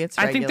 Maybe it's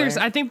regular.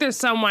 I think there's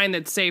some wine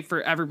that's safe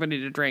for everybody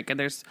to drink, and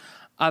there's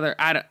other.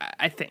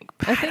 I think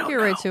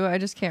you're right too. I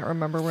just can't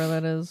remember where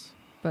that is,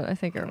 but I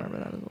think I remember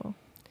that as well.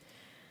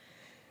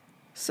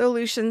 So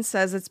Lucien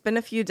says, it's been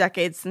a few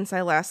decades since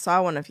I last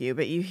saw one of you,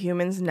 but you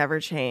humans never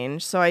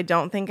change. So I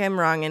don't think I'm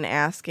wrong in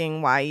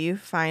asking why you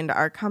find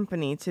our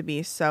company to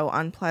be so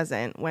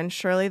unpleasant when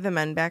surely the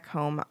men back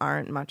home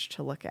aren't much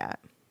to look at.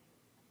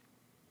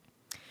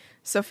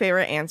 So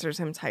Feyre answers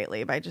him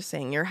tightly by just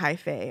saying, you're high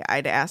fae.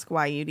 I'd ask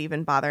why you'd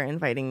even bother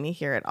inviting me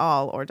here at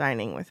all or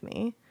dining with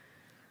me.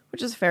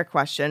 Which is a fair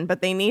question,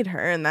 but they need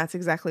her, and that's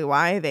exactly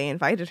why they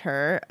invited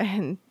her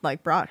and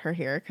like brought her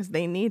here, because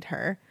they need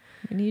her.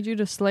 We need you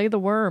to slay the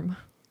worm.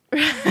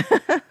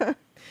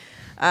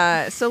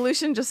 So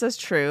Lucien just says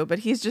true, but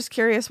he's just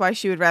curious why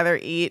she would rather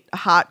eat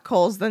hot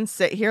coals than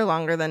sit here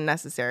longer than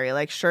necessary.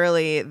 Like,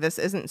 surely this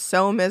isn't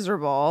so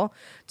miserable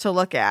to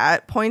look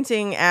at,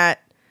 pointing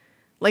at,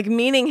 like,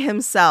 meaning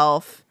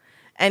himself.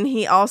 And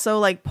he also,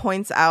 like,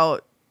 points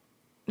out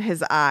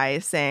his eye,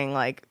 saying,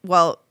 like,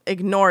 well,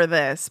 ignore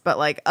this, but,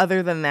 like,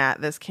 other than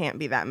that, this can't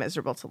be that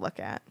miserable to look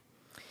at.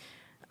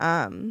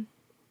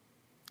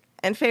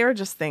 And Feyre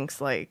just thinks,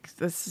 like,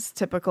 this is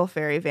typical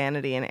fairy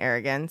vanity and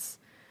arrogance.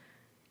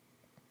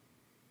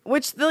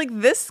 Which, like,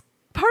 this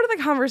part of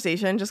the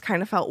conversation just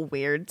kind of felt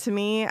weird to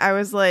me. I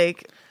was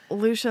like,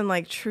 Lucien,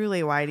 like,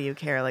 truly, why do you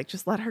care? Like,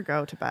 just let her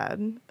go to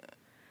bed.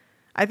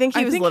 I think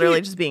he was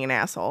literally just being an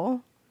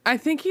asshole. I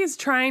think he's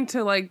trying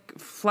to, like,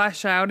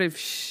 flesh out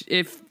if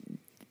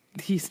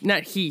he's,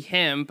 not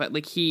him, but,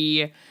 like,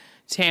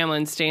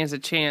 Tamlin stands a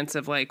chance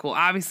of, like, well,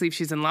 obviously if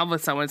she's in love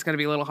with someone, it's going to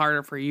be a little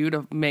harder for you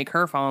to make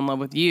her fall in love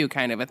with you,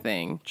 kind of a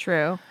thing.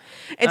 True.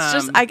 It's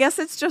just, I guess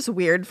it's just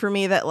weird for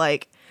me that,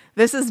 like,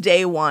 this is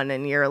day one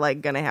and you're,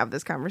 like, going to have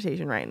this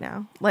conversation right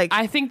now. Like,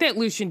 I think that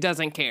Lucien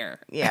doesn't care.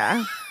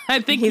 Yeah. I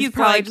think he's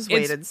probably like, just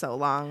waited so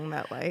long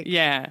that, like.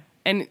 Yeah.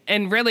 And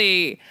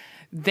really,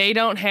 they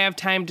don't have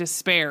time to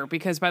spare,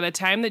 because by the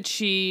time that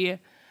she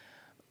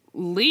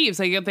leaves,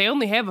 like, they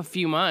only have a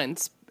few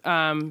months.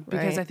 Because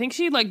right. I think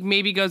she, like,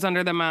 maybe goes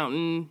under the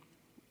mountain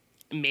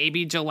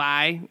maybe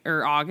July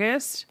or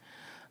August.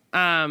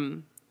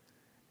 And,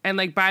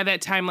 like, by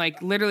that time,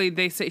 like, literally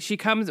they say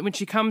when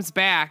she comes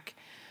back,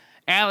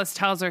 Alice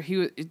tells her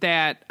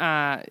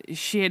that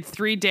she had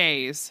 3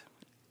 days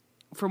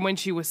from when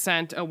she was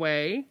sent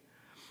away,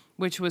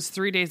 which was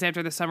 3 days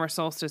after the summer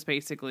solstice,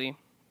 basically.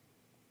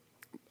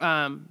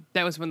 That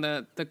was when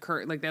that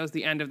was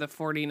the end of the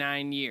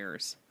 49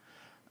 years.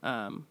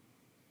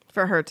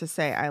 For her to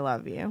say, I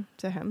love you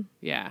to him.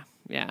 Yeah.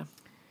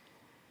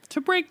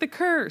 To break the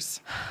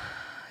curse.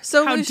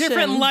 So How Lucien,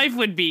 different life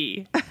would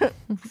be.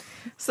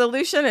 So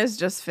Lucien is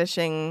just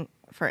fishing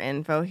for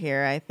info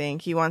here, I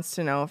think. He wants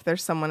to know if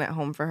there's someone at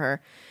home for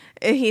her.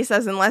 He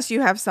says, unless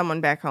you have someone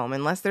back home,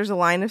 unless there's a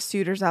line of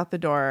suitors out the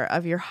door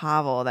of your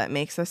hovel that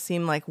makes us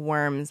seem like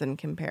worms in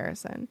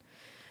comparison.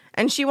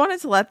 And she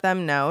wanted to let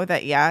them know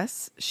that,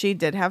 yes, she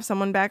did have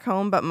someone back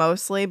home, but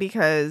mostly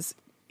because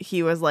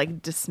he was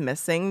like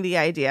dismissing the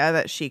idea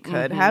that she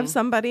could have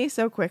somebody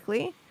so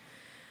quickly.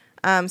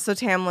 So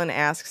Tamlin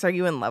asks, are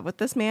you in love with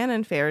this man?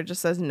 And Feyre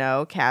just says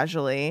no,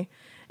 casually.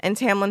 And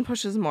Tamlin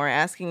pushes more,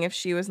 asking if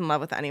she was in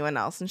love with anyone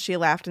else. And she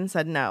laughed and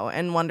said no,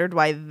 and wondered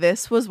why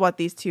this was what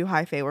these two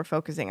high fae were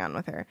focusing on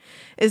with her.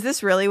 Is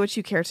this really what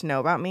you care to know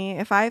about me?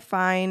 If I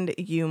find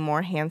you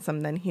more handsome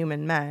than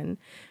human men,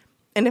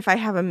 and if I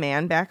have a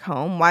man back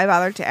home, why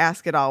bother to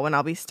ask at all when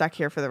I'll be stuck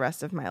here for the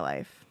rest of my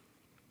life?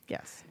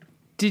 Yes.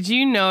 Did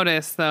you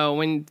notice, though,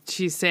 when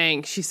she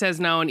says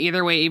no, and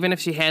either way, even if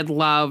she had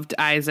loved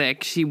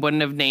Isaac, she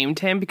wouldn't have named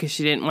him because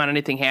she didn't want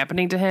anything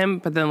happening to him.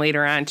 But then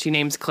later on, she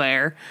names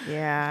Claire.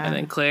 Yeah. And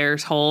then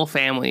Claire's whole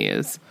family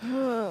is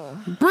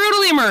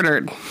brutally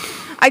murdered.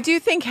 I do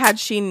think had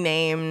she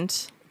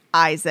named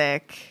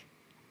Isaac,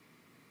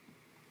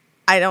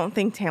 I don't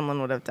think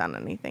Tamlin would have done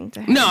anything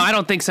to him. No, I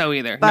don't think so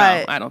either.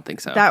 But no, I don't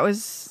think so. That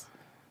was,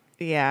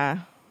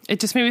 yeah.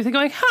 It just made me think,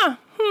 like,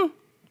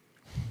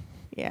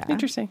 Yeah.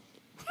 Interesting.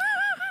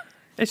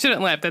 I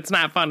shouldn't laugh. That's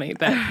not funny.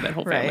 That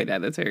whole family Right.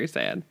 died. That's very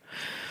sad.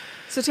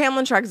 So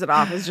Tamlin shrugs it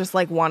off as just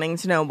like wanting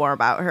to know more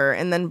about her,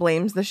 and then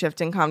blames the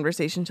shift in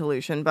conversation to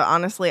Lucien. But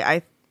honestly,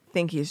 I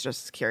think he's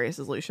just as curious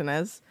as Lucien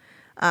is.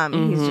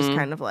 He's just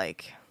kind of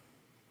like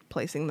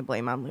placing the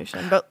blame on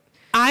Lucien. But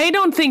I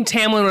don't think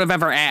Tamlin would have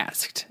ever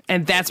asked.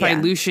 And that's why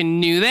Yeah. Lucien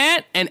knew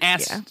that and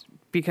asked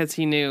because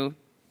he knew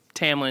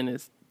Tamlin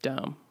is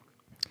dumb.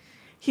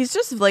 he's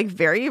just like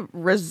very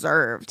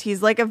reserved.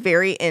 He's like a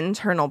very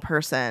internal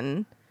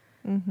person.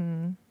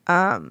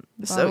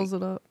 Bottles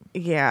it up.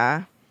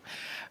 Yeah.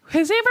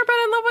 Has he ever been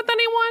in love with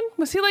anyone?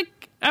 Was he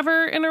like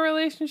ever in a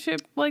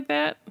relationship like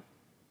that?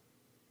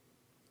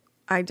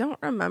 I don't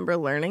remember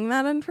learning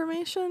that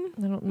information.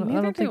 I don't know. I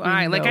Neither don't think do we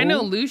I. Like I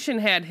know know. Lucien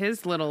had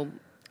his little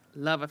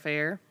love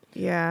affair.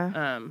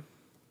 Yeah.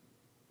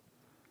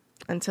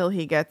 Until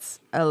he gets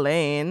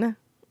Elaine,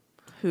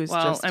 who's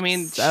Well, just I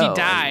mean, so she in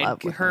died.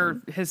 love with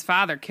him. His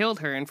father killed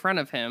her in front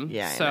of him.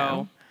 Yeah, I so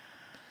know.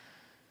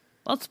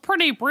 that's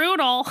pretty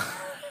brutal.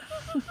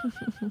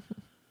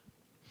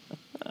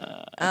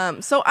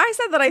 So I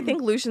said that I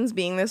think Lucien's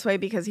being this way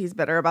because he's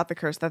bitter about the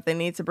curse that they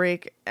need to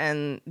break,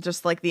 and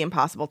just like the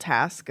impossible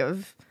task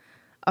of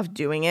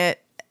doing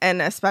it,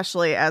 and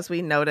especially as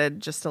we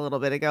noted just a little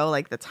bit ago,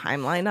 like the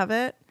timeline of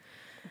it.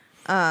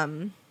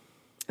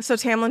 So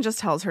Tamlin just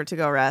tells her to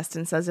go rest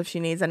and says if she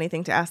needs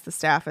anything to ask the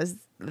staff, as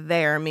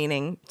there,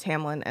 meaning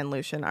Tamlin and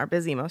Lucien, are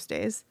busy most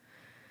days.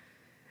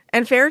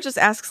 And Feyre just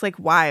asks, like,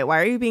 why? Why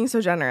are you being so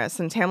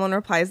generous? And Tamlin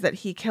replies that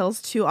he kills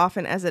too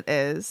often as it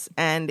is,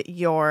 and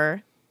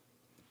you're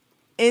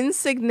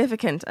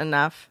insignificant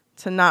enough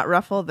to not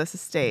ruffle this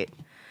estate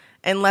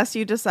unless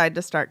you decide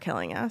to start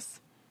killing us.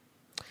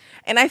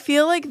 And I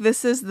feel like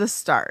this is the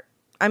start.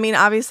 I mean,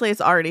 obviously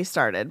it's already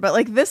started, but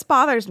like this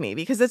bothers me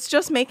because it's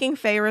just making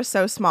Feyre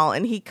so small,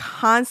 and he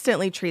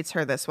constantly treats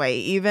her this way,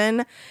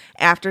 even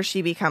after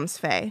she becomes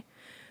Fae.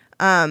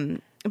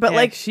 But Yeah,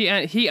 like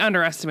he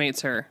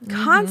underestimates her.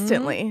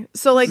 constantly.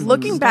 So like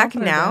looking back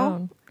Stomp her now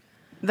down.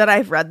 that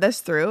I've read this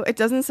through, it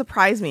doesn't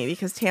surprise me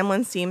because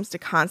Tamlin seems to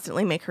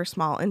constantly make her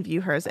small and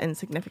view her as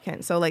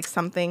insignificant. So like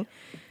something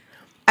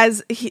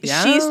as she's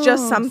just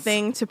Yes.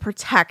 something to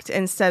protect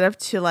instead of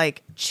to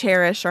like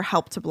cherish or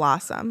help to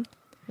blossom.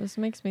 This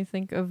makes me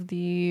think of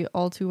the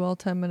all too well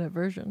 10-minute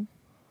version.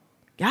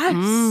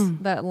 Yes.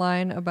 That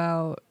line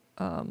about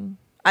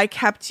I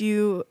kept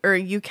you, or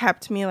you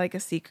kept me like a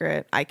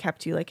secret. I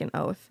kept you like an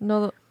oath.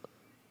 no,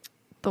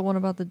 the one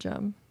about the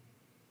gem.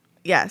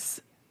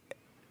 Yes.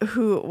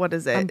 What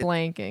is it? I'm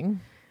blanking.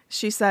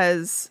 She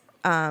says,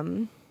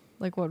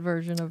 Like what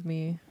version of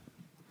me?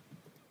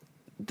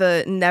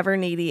 the never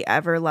needy,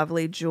 ever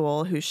lovely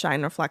jewel whose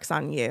shine reflects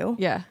on you.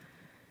 Yeah.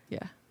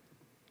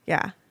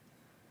 Yeah.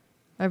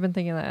 I've been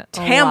thinking that. a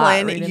lot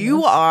Tamlin, reading you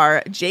this.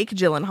 are Jake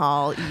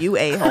Gyllenhaal, you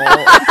a-hole.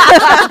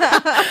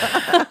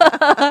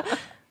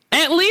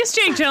 At least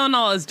Jake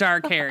Gyllenhaal has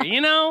dark hair, you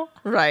know?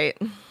 Right.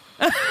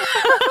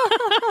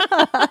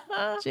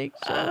 Jake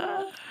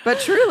Gyllenhaal. But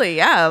truly,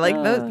 yeah, like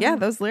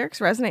those lyrics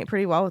resonate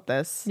pretty well with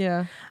this.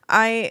 Yeah.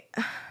 I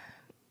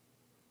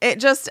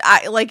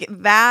like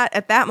that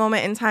at that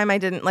moment in time, I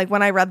didn't like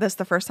when I read this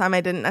the first time,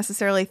 I didn't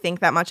necessarily think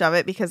that much of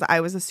it because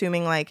I was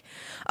assuming like,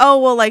 oh,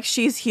 well, like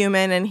she's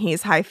human and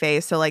he's high fae.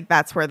 So like,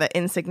 that's where the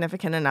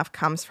insignificant enough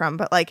comes from.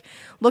 But like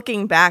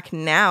looking back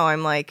now,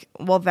 I'm like,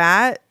 well,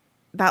 that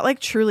that like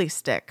truly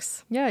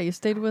sticks. Yeah, you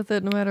stayed with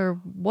it no matter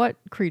what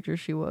creature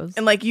she was.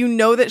 And like, you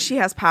know that she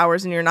has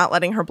powers and you're not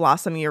letting her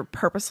blossom. You're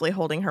purposely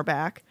holding her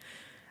back.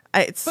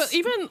 But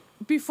even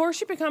before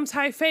she becomes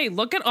High Fae,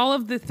 look at all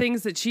of the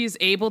things that she's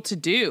able to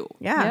do.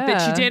 Yeah. That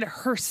she did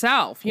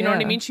herself. You know what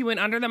I Yeah. mean? She went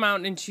under the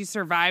mountain and she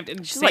survived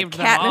and She's saved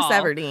like them all. Katniss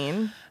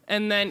Everdeen.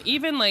 And then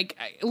even like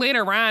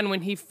later on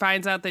when he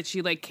finds out that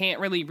she like can't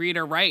really read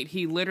or write,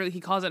 he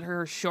calls it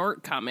her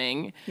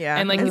shortcoming. Yeah.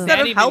 And like Instead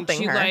that of even helping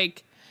she her.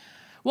 like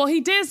well,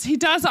 he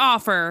does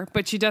offer,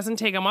 but she doesn't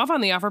take him off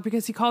on the offer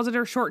because he calls it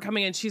her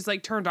shortcoming and she's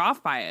like turned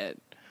off by it.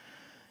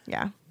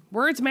 Yeah.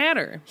 Words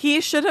matter.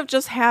 He should have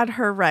just had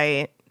her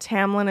write,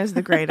 Tamlin is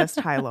the greatest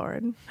High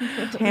Lord.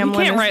 Tamlin You can't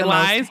is write the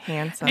lies. most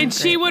handsome. And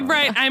she great would Lord.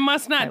 write, I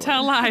must not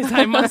tell lies.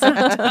 I must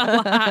not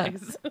tell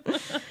lies.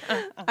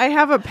 I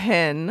have a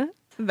pin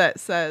that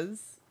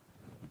says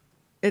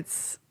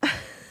it's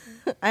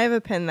I have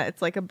a pin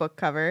that's like a book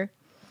cover.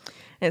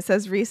 And it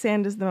says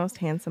Rhysand is the most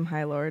handsome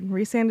High Lord.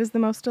 Rhysand is the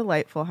most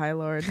delightful High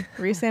Lord.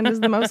 Rhysand is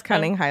the most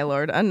cunning High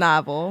Lord. A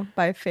novel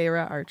by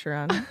Feyre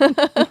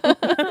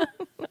Archeron.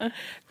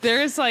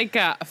 There's like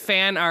a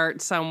fan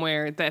art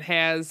somewhere that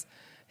has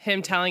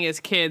him telling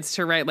his kids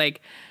to write like,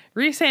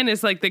 Rhysand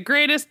is like the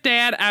greatest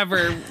dad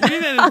ever.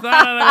 Rhysand is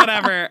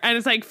whatever. And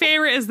it's like,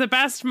 Feyre is the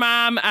best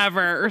mom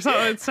ever or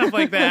something, stuff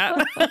like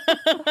that.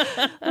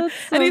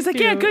 And he's like,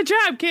 yeah, good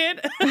job,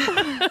 kid.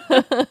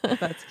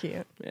 That's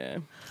cute. Yeah.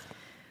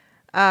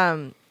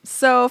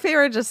 So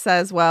Feyre just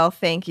says, well,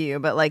 thank you,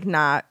 but like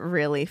not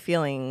really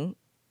feeling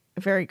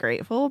very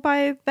grateful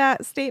by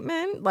that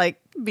statement, like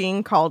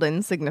being called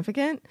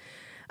insignificant.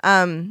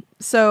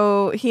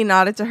 So he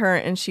nodded to her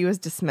and she was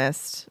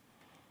dismissed,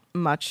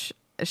 much,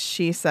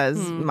 she says,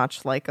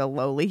 much like a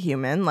lowly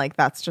human. Like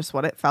that's just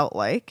what it felt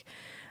like.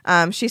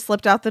 She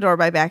slipped out the door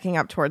by backing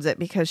up towards it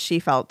because she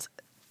felt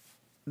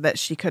that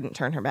she couldn't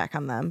turn her back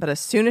on them. But as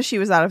soon as she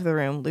was out of the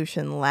room,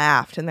 Lucian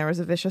laughed and there was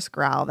a vicious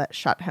growl that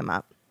shut him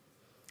up.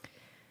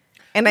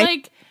 And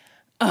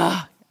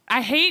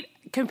I hate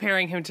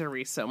comparing him to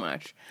Rhys so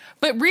much.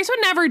 But Rhys would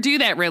never do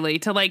that really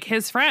to like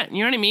his friend.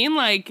 You know what I mean?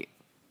 Like,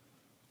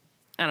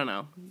 I don't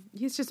know.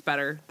 He's just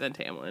better than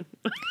Tamlin.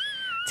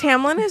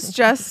 Tamlin is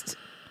just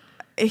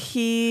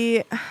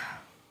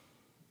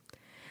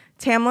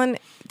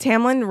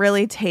Tamlin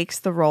really takes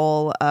the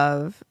role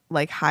of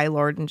like High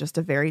Lord in just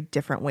a very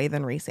different way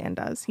than Rhysand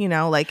does. You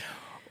know, like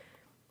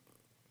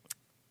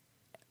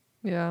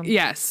Yeah.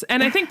 Yes.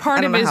 And I think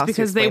part I of don't it know is how to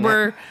because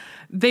explain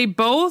they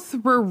both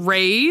were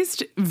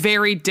raised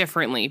very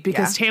differently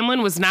because Yeah.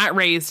 Tamlin was not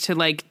raised to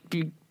like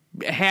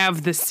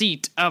have the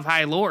seat of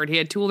High Lord. He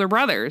had two older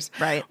brothers.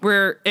 Right.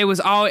 Where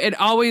it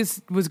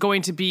always was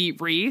going to be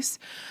Rhys.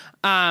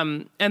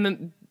 And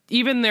then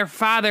even their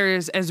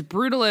fathers, as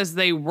brutal as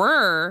they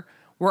were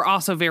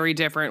also very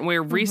different.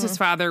 Where Rhys's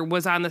father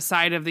was on the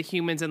side of the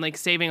humans and like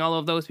saving all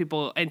of those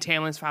people, and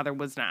Tamlin's father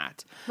was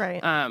not.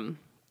 right.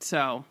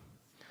 So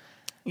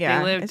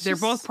Yeah. they're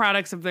both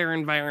products of their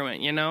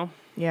environment, you know?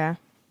 Yeah.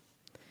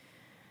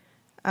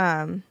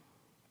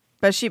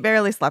 But she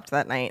barely slept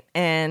that night,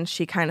 and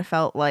she kind of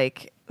felt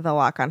like the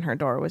lock on her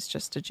door was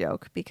just a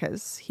joke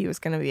because he was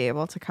going to be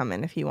able to come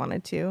in if he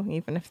wanted to,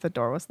 even if the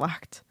door was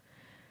locked.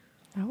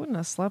 I wouldn't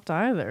have slept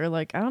either.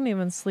 Like, I don't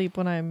even sleep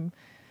when I'm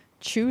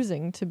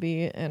choosing to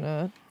be in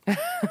a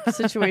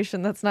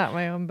situation that's not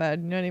my own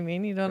bed. You know what I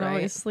mean? You don't Right.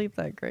 always sleep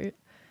that great.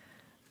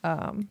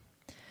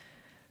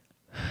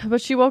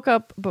 But she woke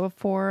up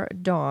before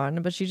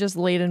dawn, but she just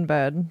laid in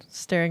bed,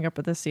 staring up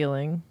at the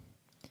ceiling.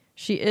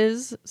 She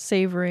is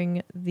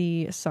savoring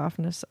the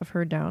softness of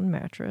her down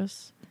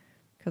mattress,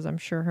 because I'm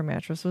sure her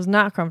mattress was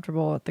not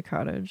comfortable at the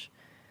cottage.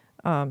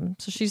 So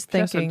she's She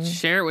has to thinking...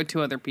 share it with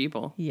two other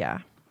people. Yeah.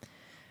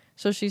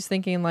 So she's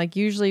thinking, like,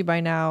 usually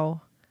by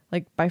now,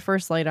 like, by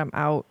first light, I'm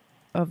out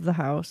of the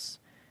house.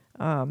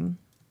 And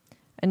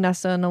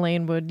Nesta and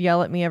Elaine would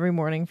yell at me every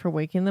morning for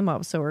waking them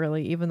up so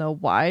early, even though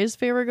why is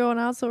Feyre going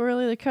out so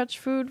early to catch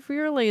food for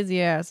your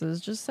lazy asses?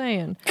 Just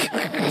saying.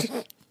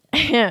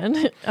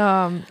 And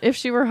if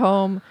she were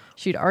home,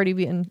 she'd already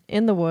be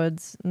in the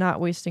woods, not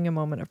wasting a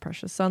moment of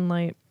precious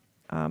sunlight.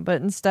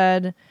 But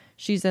instead,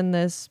 she's in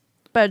this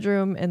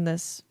bedroom in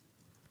this,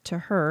 to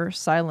her,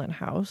 silent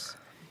house,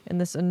 in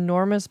this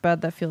enormous bed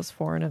that feels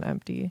foreign and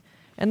empty.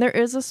 And there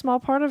is a small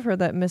part of her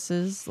that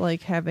misses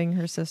like having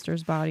her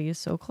sister's body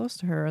so close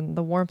to her and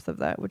the warmth of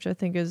that, which I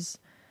think is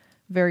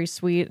very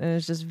sweet and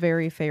is just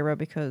very Feyre,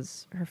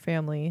 because her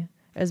family,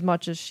 as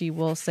much as she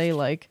will say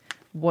like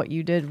what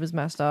you did was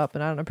messed up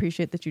and I don't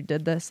appreciate that you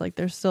did this, like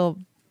there's still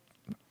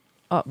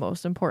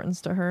utmost importance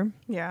to her.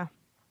 Yeah.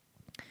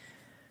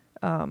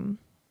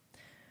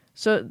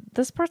 So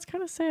this part's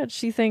kind of sad.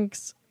 She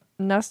thinks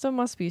Nesta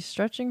must be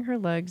stretching her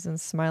legs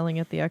and smiling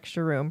at the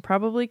extra room,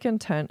 probably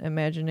content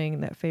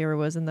imagining that Feyre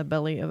was in the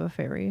belly of a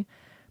fairy,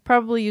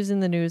 probably using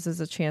the news as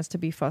a chance to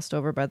be fussed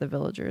over by the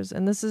villagers.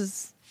 And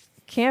this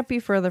can't be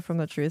further from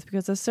the truth,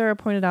 because as Sarah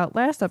pointed out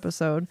last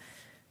episode,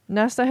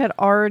 Nesta had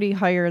already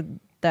hired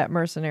that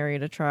mercenary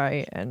to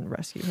try and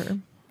rescue her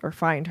or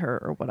find her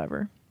or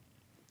whatever.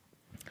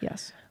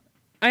 Yes.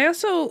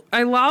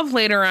 I love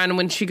later on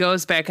when she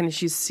goes back and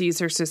she sees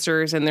her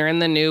sisters and they're in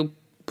the new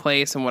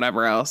place and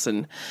whatever else.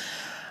 And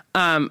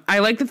I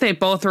like that they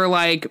both are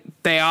like,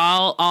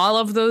 all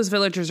of those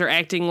villagers are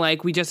acting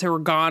like we just were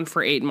gone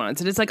for 8 months.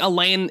 And it's like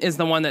Elaine is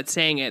the one that's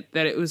saying it,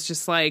 that it was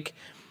just like,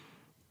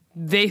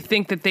 they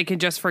think that they can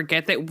just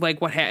forget that, like,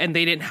 and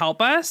they didn't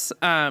help us.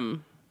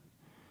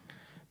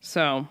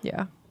 So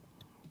Yeah.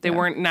 they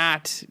weren't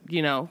not,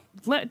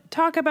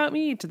 talk about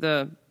me to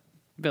the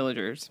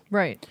villagers.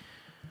 Right.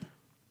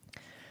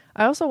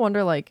 I also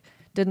wonder, like,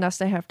 did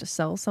Nesta have to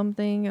sell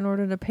something in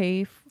order to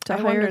pay to I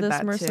hire wondered this that,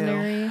 too.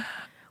 mercenary?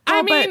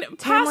 I but mean, Tamlin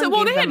possible.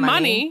 Well, gave they had them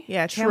money.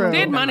 Yeah, True. Tamlin They gave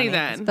had them money at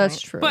then. this That's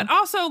point. true. But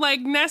also,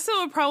 like, Nessa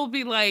would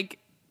probably be like,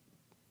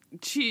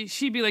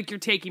 she'd be like, you're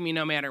taking me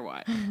no matter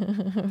what.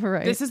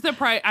 Right. This is the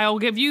price. I'll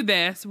give you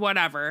this,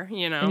 whatever,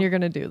 And you're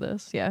going to do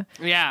this. Yeah.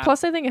 Yeah.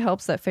 Plus, I think it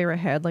helps that Feyre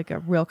had, like, a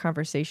real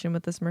conversation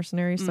with this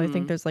mercenary. So I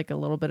think there's, like, a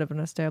little bit of an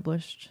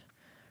established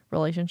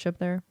relationship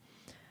there.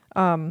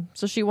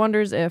 So she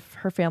wonders if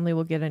her family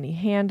will get any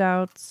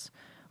handouts,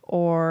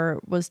 or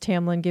was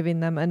Tamlin giving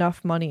them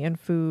enough money and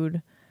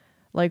food?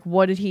 Like,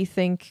 what did he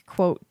think,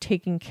 quote,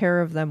 taking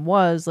care of them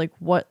was? Like,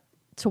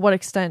 to what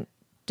extent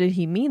did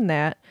he mean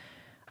that?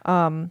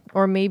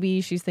 Or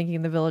maybe she's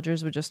thinking the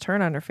villagers would just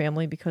turn on her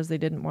family because they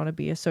didn't want to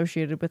be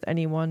associated with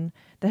anyone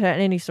that had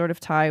any sort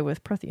of tie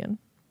with Prythian.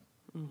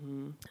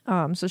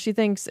 So she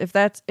thinks if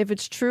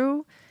it's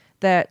true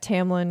that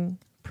Tamlin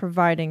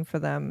providing for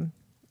them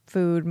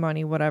food,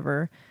 money,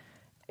 whatever,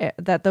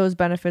 that those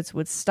benefits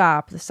would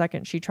stop the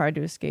second she tried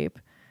to escape.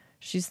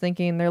 She's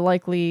thinking they're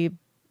likely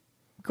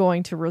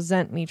going to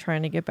resent me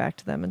trying to get back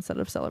to them instead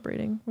of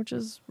celebrating, which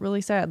is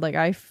really sad. Like,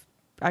 I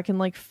can,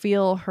 like,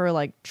 feel her,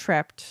 like,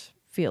 trapped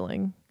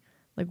feeling.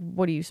 Like,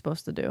 what are you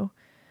supposed to do?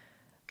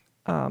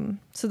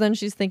 So then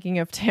she's thinking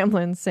of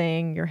Tamlin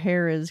saying your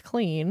hair is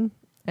clean,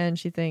 and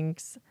she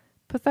thinks,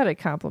 pathetic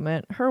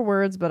compliment. Her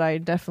words, but I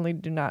definitely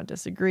do not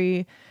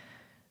disagree.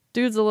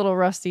 Dude's a little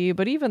rusty,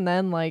 but even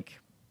then, like,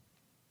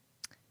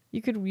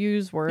 you could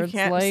use words You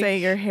can't like say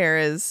your hair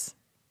is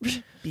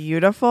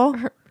beautiful.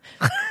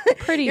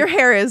 pretty. Your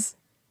hair is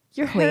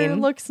Your hair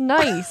clean. looks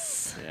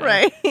nice,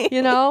 right.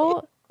 you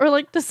know? Or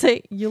like to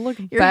say you look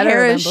Your better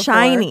hair than is before.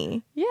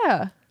 shiny.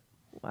 Yeah.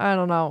 I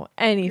don't know.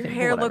 Anything. Your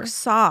hair whatever. looks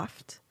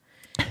soft.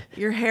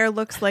 Your hair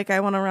looks like I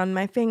want to run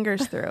my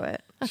fingers through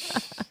it.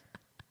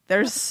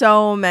 There's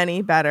so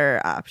many better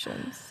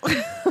options.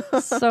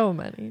 so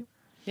many.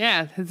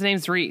 Yeah, his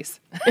name's Reese.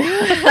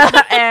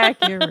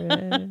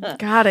 Accurate.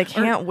 God, I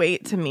can't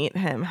wait to meet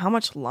him. How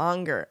much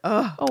longer?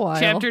 Ugh. A while.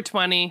 Chapter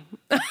 20.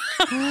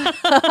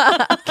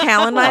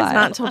 Calendari's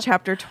not until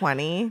chapter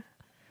 20.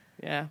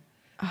 Yeah.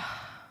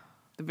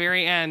 The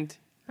very end.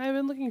 I've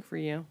been looking for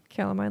you.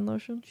 Calamine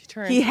lotion. She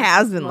turns He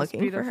has the been most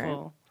looking for her.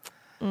 beautiful-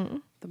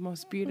 The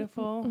most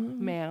beautiful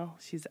male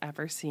she's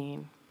ever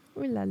seen.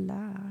 Ooh la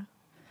la.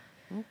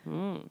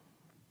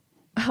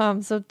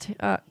 So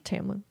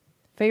Tamlin.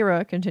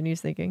 Feyre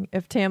continues thinking,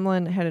 if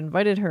Tamlin had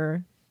invited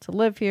her to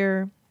live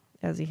here,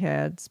 as he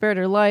had spared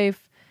her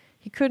life,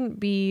 he couldn't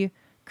be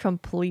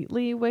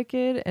completely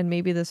wicked, and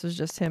maybe this was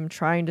just him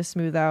trying to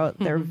smooth out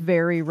their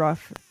very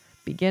rough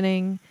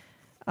beginning.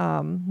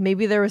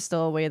 Maybe there was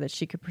still a way that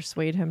she could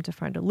persuade him to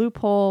find a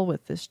loophole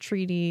with this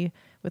treaty,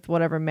 with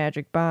whatever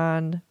magic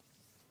bond.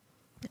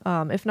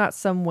 If not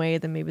some way,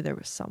 then maybe there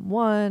was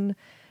someone.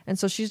 And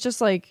so she's just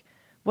like,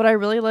 what I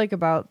really like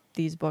about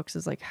these books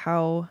is like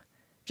how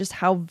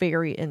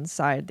very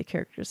inside the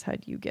character's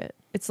head you get.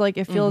 It's like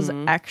it feels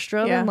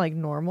extra Yeah. than like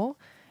normal.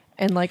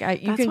 And like you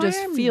That's can why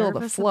just I'm feel the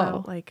nervous flow.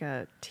 about, like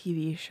a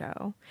TV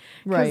show,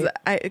 Right.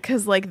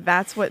 Because like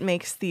that's what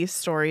makes these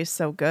stories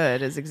so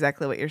good is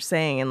exactly what you're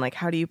saying, and like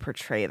how do you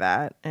portray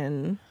that?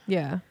 And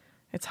Yeah.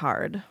 it's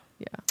hard.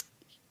 Yeah.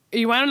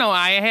 You want to know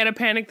why I had a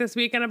panic this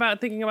weekend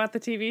about thinking about the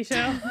TV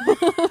show?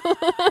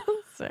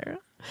 Sarah.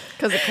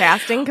 Because of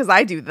casting, because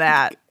I do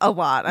that a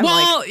lot. I'm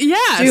Well, like,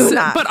 yes, do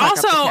not but fuck up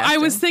also the I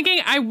was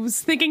casting.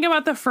 thinking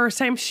about the first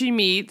time she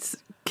meets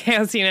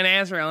Cassian and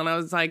Azrael, and I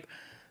was like,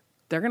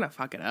 they're gonna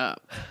fuck it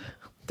up.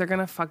 They're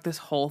gonna fuck this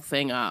whole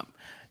thing up,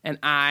 and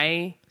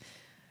I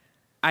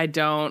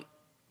don't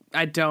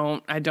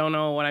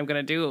know what I'm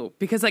gonna do,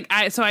 because like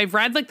I've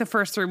read like the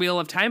first 3 Wheel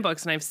of Time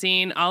books, and I've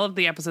seen all of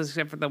the episodes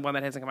except for the one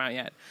that hasn't come out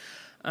yet.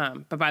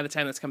 But by the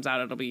time this comes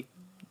out,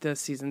 the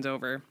season's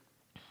over.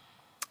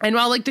 And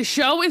while like the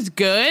show is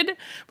good,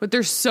 but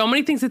there's so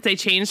many things that they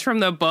changed from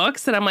the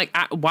books that I'm like,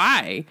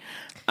 why?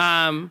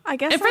 I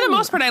guess, and for the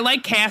most part, I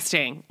like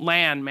casting.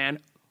 Lan, man,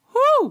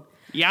 whoo,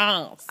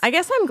 yes. I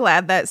guess I'm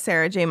glad that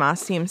Sarah J.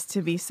 Maas seems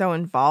to be so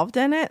involved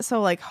in it.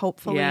 So like,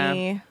 hopefully,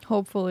 Yeah.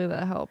 Hopefully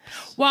that helps.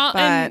 Well,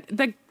 and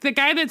But- the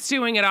guy that's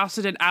doing it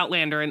also did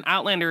Outlander, and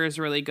Outlander is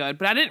really good.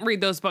 But I didn't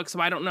read those books,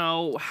 so I don't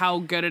know how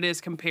good it is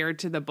compared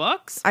to the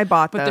books. I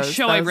bought but those. the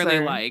show I Those really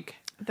are- like.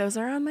 those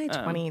are on my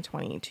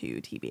 2022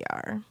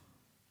 TBR.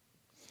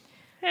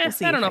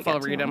 see I don't if know I if I'll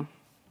get to read them.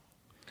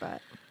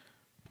 But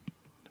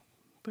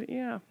But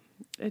yeah,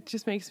 it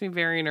just makes me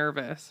very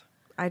nervous.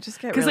 I just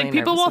get Because really like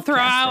people nervous will with throw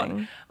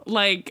casting. out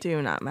like Do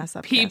not mess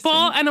up people,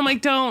 casting. and I'm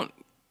like, don't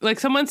like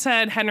someone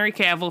said Henry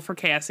Cavill for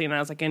Cassie, and I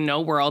was like, in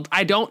no world.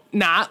 I don't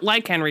not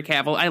like Henry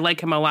Cavill. I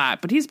like him a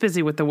lot, but he's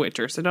busy with The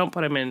Witcher, so don't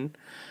put him in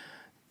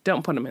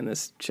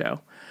this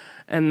show.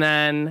 And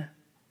then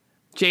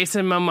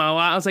Jason Momoa,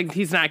 I was like,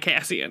 he's not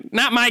Cassian.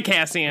 Not my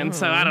Cassian,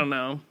 so I don't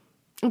know.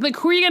 Like,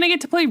 who are you going to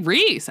get to play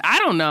Reese? I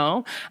don't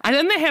know. And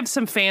then they have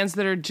some fans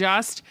that are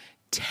just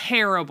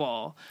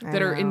terrible,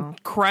 that are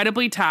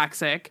incredibly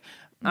toxic.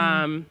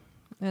 In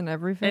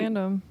every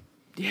fandom.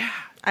 Yeah.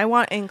 I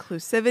want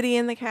inclusivity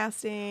in the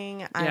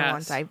casting. I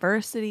want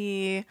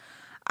diversity.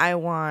 I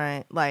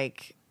want,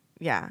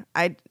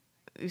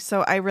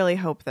 so I really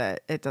hope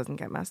that it doesn't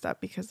get messed up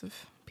because of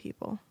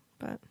people.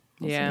 But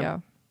Yeah.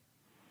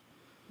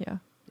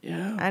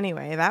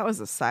 Anyway, that was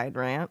a side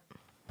rant.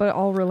 But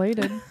all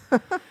related.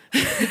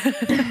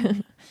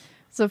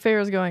 So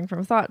Feyre's going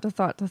from thought to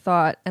thought to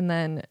thought, and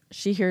then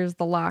she hears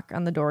the lock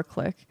on the door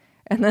click.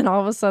 And then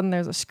all of a sudden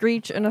there's a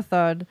screech and a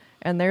thud,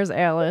 and there's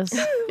Alice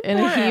in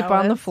a heap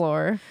on the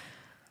floor.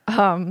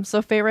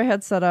 So Feyre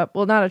had set up,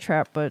 well, not a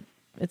trap, but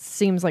it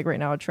seems like right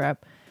now a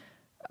trap.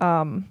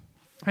 I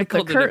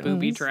called it a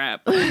booby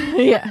trap.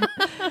 Yeah.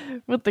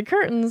 With the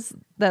curtains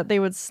that they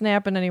would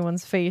snap in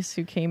anyone's face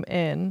who came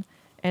in.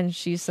 And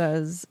she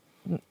says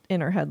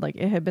in her head, like,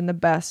 it had been the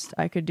best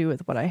I could do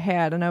with what I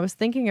had. And I was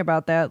thinking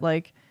about that,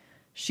 like,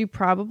 she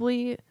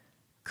probably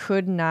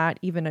could not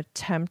even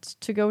attempt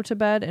to go to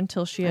bed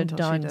until she had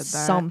done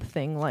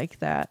something like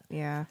that.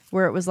 Yeah.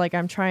 Where it was like,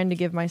 I'm trying to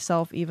give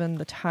myself even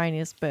the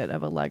tiniest bit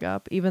of a leg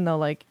up, even though,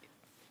 like,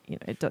 you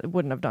know, it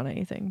wouldn't have done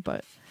anything.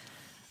 But,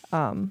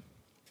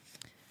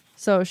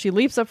 so she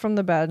leaps up from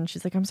the bed and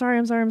she's like, I'm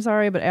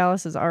sorry. But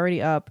Alice is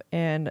already up,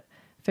 and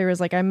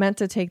Feyre's like, I meant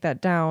to take that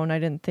down. I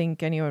didn't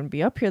think anyone would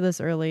be up here this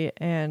early.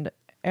 And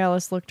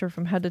Alice looked her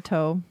from head to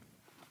toe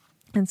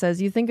and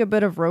says, you think a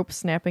bit of rope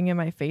snapping in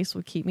my face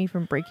will keep me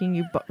from breaking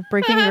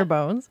your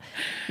bones?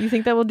 You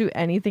think that will do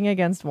anything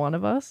against one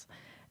of us?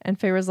 And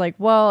Feyre's like,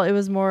 well, it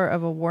was more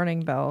of a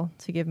warning bell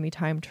to give me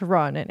time to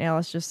run. And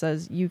Alice just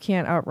says, you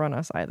can't outrun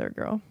us either,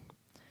 girl.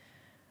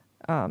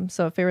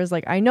 So Feyre's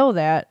like, I know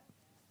that,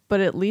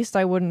 but at least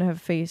I wouldn't have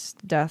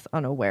faced death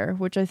unaware,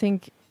 which I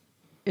think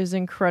is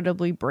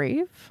incredibly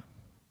brave.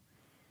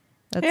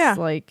 That's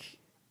like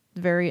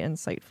very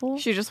insightful.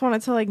 She just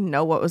wanted to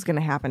know what was going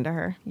to happen to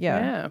her.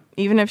 Yeah.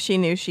 Even if she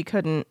knew she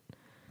couldn't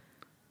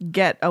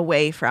get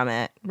away from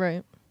it.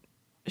 Right.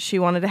 She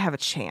wanted to have a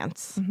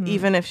chance,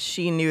 even if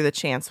she knew the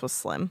chance was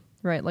slim.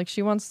 Right. Like,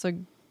 she wants to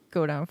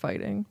go down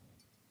fighting.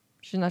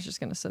 She's not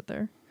just going to sit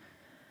there.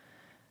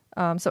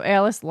 So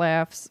Alice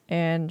laughs,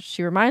 and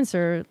she reminds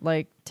her,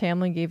 like,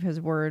 Tamlin gave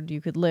his word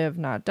you could live,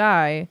 not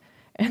die.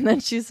 And then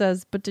she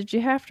says, but did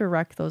you have to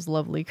wreck those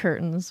lovely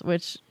curtains?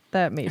 Which,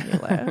 that made me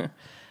laugh.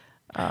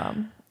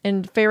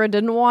 And Feyre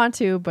didn't want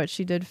to, but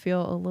she did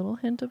feel a little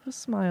hint of a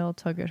smile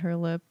tug at her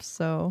lips.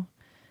 So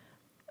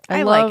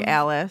I like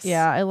Alice.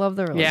 Yeah, I love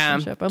the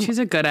relationship. Yeah, she's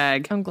a good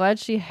egg. I'm glad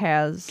she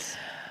has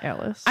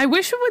Alice. I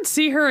wish we would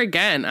see her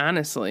again,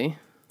 honestly.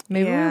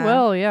 Maybe we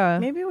will, yeah.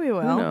 Maybe we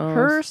will.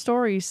 Her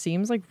story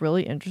seems like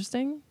really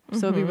interesting.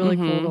 So it'd be really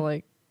cool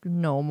to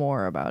know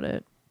more about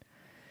it.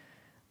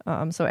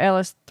 So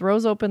Alice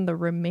throws open the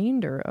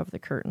remainder of the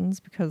curtains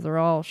because they're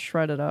all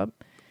shredded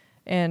up.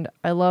 And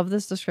I love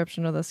this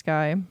description of the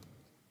sky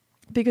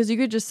because you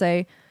could just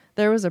say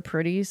there was a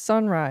pretty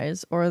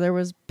sunrise or there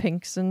was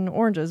pinks and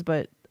oranges,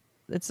 but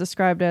it's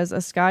described as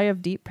a sky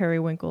of deep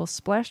periwinkle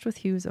splashed with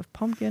hues of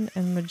pumpkin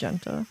and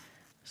magenta.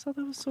 I just thought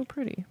that was so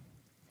pretty.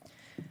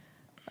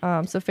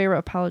 So Feyre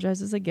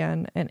apologizes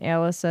again, and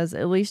Alice says,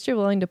 at least you're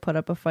willing to put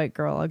up a fight,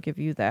 girl. I'll give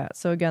you that.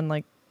 So again,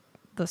 like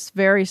this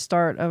very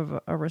start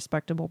of a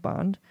respectable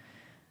bond.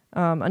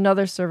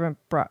 Another servant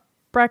brought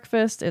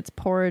breakfast. It's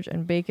porridge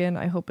and bacon.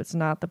 I hope it's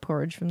not the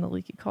porridge from the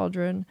Leaky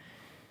Cauldron.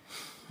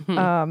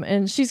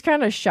 And she's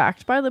kind of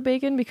shocked by the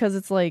bacon because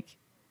it's like,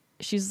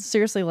 she's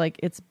seriously like,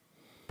 it's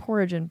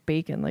porridge and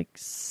bacon, like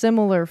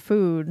similar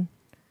food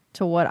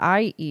to what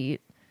I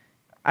eat.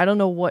 I don't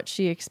know what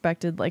she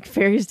expected like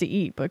fairies to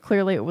eat, but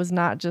clearly it was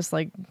not just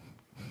like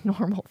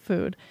normal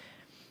food.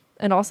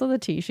 And also the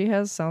tea she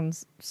has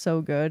sounds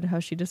so good, how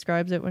she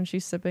describes it when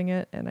she's sipping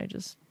it, and I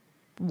just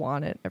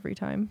want it every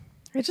time.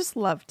 I just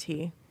love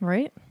tea.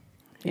 Right?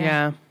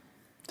 Yeah.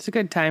 It's a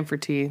good time for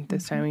tea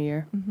this time of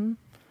year.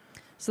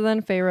 So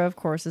then Feyre, of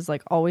course, is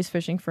like always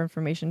fishing for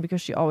information because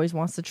she always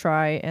wants to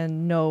try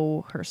and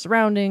know her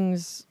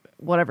surroundings,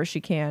 whatever she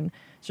can.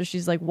 So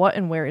she's like, what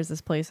and where is this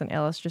place? And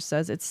Alice just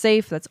says, it's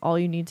safe. That's all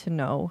you need to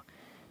know.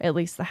 At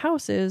least the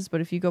house is. But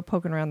if you go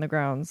poking around the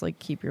grounds, like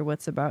keep your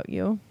wits about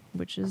you,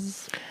 which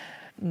is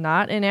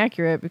not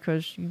inaccurate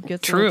because you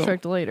get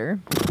tricked later.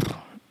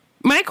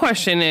 My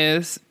question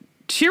is,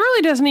 she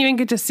really doesn't even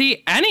get to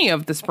see any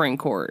of the spring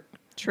court.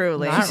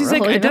 Truly. She's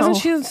really, like, doesn't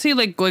she see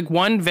like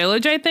one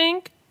village, I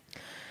think?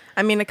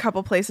 I mean, a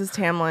couple places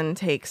Tamlin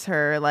takes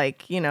her,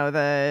 like, you know,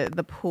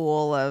 the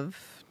pool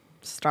of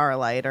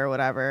Starlight or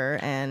whatever,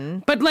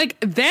 and but like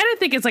that I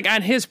think is like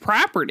on his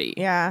property.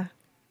 Yeah.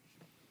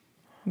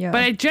 Yeah.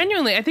 But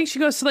I think she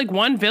goes to like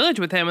one village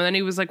with him, and then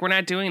he was like, "We're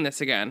not doing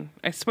this again."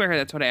 I swear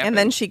that's what happened. And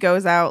then she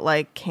goes out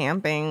like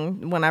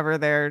camping whenever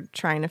they're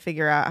trying to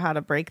figure out how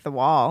to break the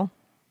wall.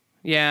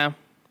 Yeah.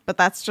 But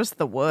that's just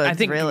the woods, I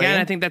think really. again,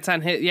 I think that's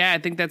on his. Yeah, I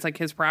think that's like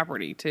his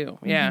property too.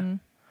 Yeah.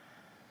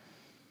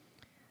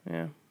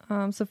 Yeah.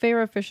 So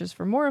Feyre fishes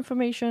for more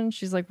information.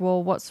 She's like,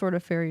 well, what sort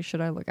of fairy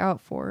should I look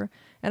out for?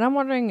 And I'm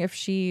wondering if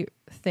she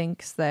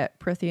thinks that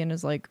Prithian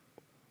is like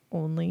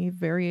only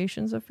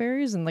variations of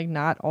fairies and like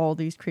not all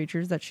these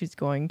creatures that she's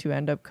going to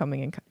end up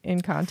coming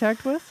in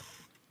contact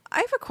with. I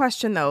have a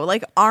question though.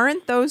 Like,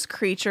 aren't those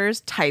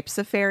creatures types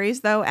of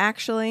fairies though,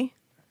 actually?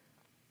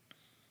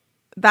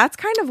 That's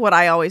kind of what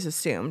I always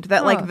assumed.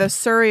 That like the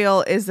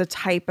Suriel is a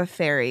type of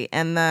fairy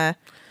and the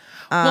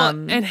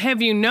and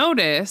have you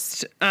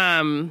noticed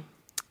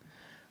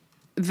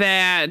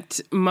that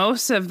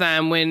most of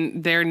them,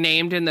 when they're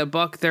named in the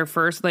book, they're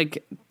first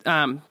like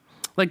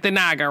the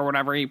Naga or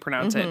whatever you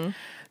pronounce it,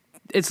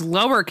 it's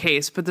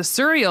lowercase, but the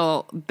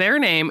Suriel, their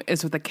name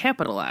is with a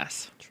capital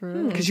S.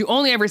 True. Because you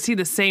only ever see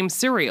the same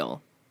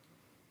Suriel.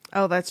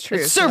 Oh, that's true.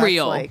 It's So that's,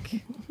 surreal.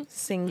 like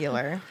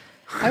singular.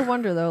 I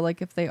wonder though,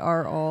 like if they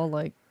are all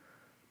like,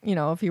 you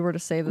know, if you were to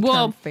say the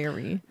term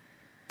fairy.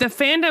 The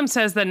fandom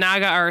says the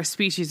Naga are a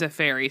species of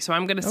fairy, so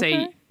I'm going to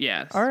say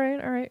yes. All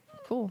right,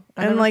 cool.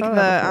 I And never like thought of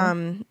that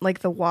before. like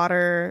the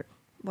water,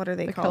 what are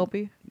they The called?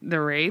 Kelpie.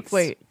 The Wraiths?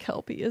 Wait,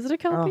 Kelpie. Is it a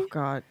Kelpie? Oh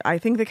god. I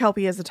think the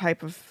Kelpie is a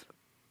type of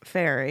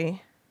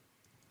fairy.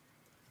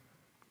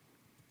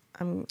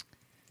 I'm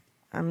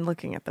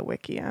looking at the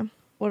wiki. Yeah.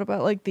 What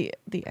about like the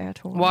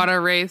atoll?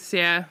 Water Wraiths,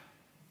 yeah.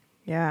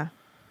 Yeah.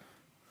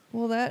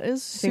 Well, that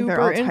is I think they're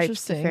super all types of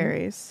interesting.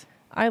 fairies.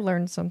 I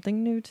learned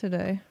something new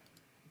today.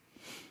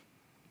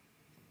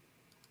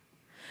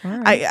 All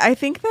right. I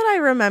think that I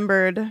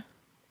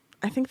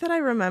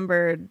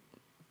remembered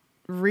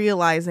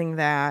realizing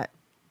that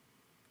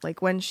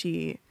like when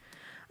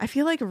I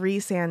feel like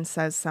Rhysand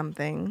says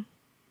something.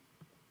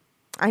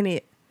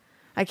 I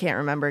can't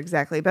remember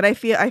exactly, but I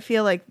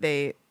feel like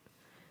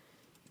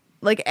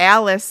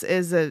Alice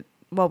is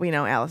we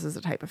know Alice is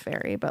a type of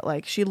fairy, but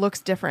like she looks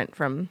different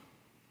from.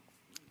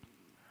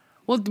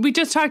 Well, we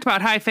just talked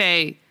about High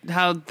Fae,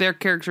 how they're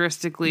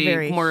characteristically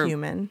Very more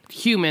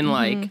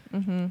human-like.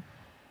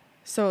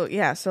 So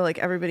like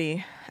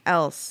everybody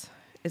else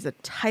is a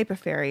type of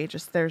fairy,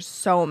 just there's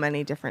so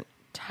many different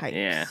types.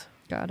 Yeah.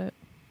 Got it.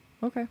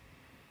 Okay.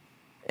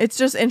 It's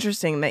just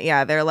interesting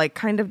that they're like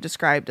kind of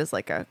described as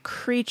like a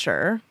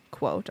creature,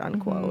 quote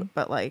unquote,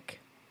 but like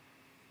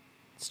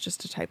it's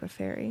just a type of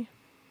fairy.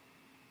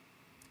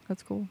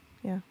 That's cool.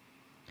 Yeah.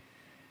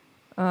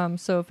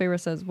 So Feyre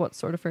says, what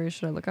sort of fairies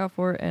should I look out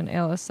for? And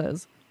Alice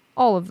says,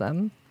 all of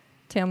them.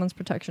 Tamlin's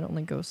protection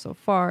only goes so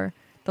far.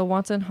 They'll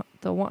want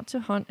to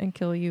hunt and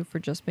kill you for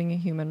just being a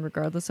human,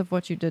 regardless of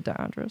what you did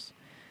to Andros.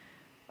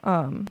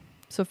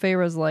 So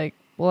Feyre's like,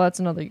 well, that's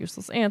another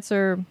useless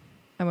answer.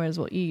 I might as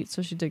well eat.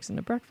 So she digs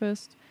into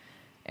breakfast.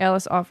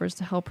 Alice offers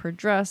to help her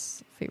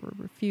dress. Feyre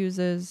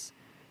refuses.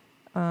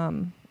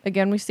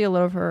 Again, we see a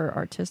little of her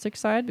artistic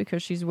side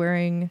because she's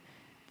wearing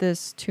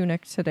this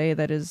tunic today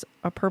that is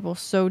a purple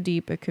so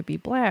deep it could be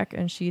black,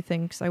 and she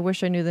thinks, I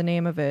wish I knew the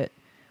name of it,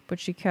 but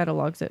she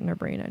catalogs it in her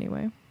brain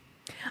anyway.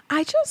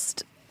 I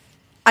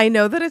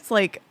know that it's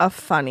like a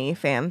funny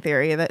fan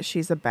theory that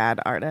she's a bad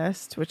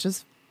artist, which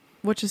is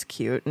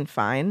cute and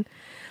fine,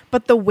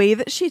 but the way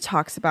that she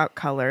talks about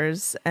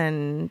colors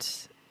and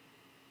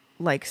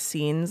like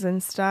scenes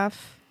and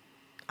stuff,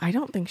 I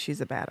don't think she's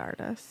a bad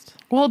artist.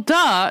 Well,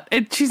 duh.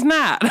 She's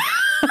not.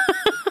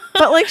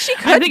 But like she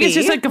could be. I think it's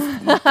just like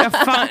a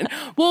fun.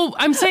 Well,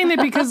 I'm saying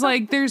that because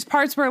like there's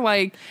parts where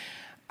like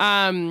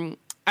I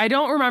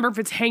don't remember if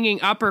it's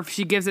hanging up or if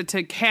she gives it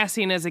to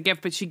Cassian as a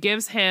gift, but she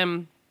gives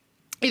Cassian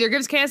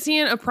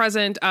a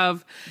present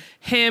of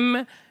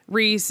him,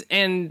 Rhys,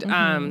 and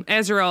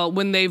Ezreal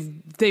when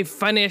they've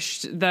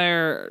finished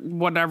their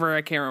whatever,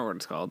 I can't remember what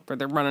it's called, where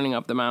they're running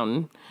up the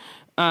mountain.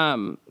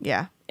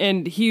 Yeah.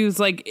 And he was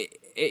like,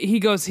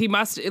 he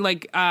must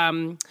like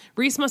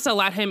Rhys must have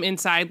let him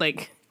inside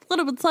like let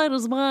him inside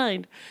his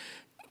mind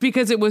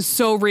because it was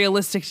so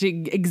realistic to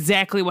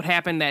exactly what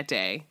happened that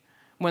day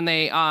when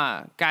they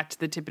got to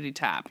the tippity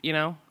top, you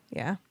know?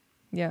 Yeah.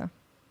 Yeah.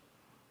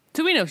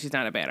 So we know she's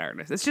not a bad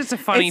artist. It's just a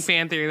funny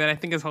fan theory that I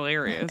think is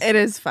hilarious. It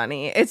is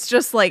funny. It's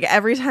just like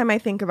every time I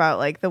think about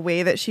like the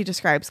way that she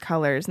describes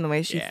colors and the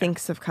way she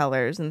thinks of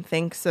colors and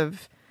thinks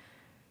of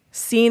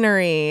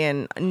scenery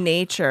and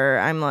nature,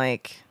 I'm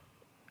like,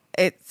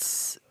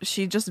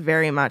 she just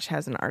very much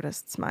has an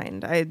artist's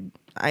mind.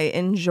 I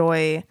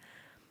enjoy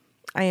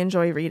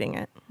reading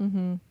it.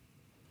 Mm-hmm.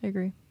 I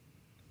agree.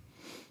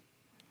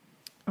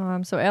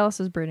 So Alice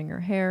is braiding her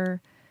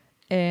hair,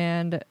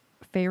 and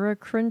Feyre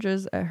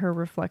cringes at her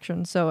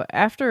reflection. So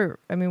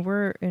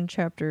we're in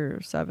chapter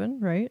 7,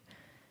 right?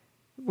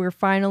 We're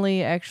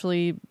finally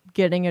actually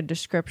getting a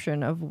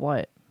description of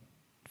what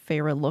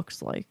Feyre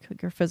looks like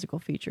her physical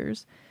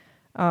features.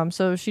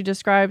 So she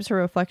describes her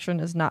reflection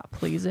as not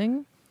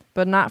pleasing,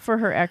 but not for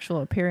her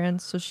actual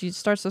appearance. So she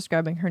starts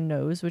describing her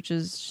nose, which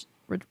is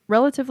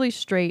relatively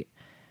straight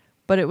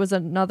but it was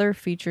another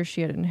feature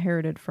she had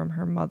inherited from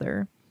her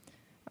mother.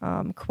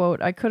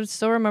 Quote, I could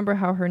still remember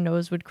how her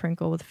nose would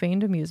crinkle with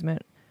feigned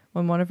amusement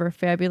when one of her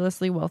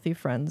fabulously wealthy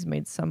friends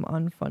made some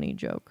unfunny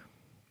joke.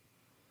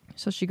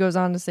 So she goes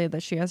on to say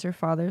that she has her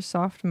father's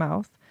soft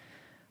mouth,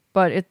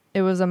 but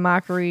it was a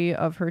mockery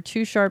of her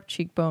too sharp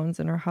cheekbones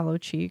and her hollow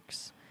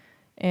cheeks.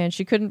 And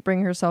she couldn't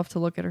bring herself to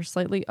look at her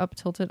slightly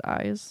up-tilted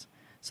eyes.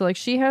 So, like,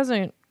 she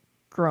hasn't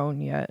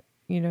grown yet.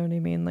 You know what I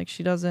mean? Like,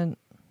 she doesn't...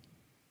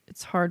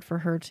 It's hard for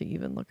her to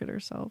even look at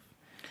herself.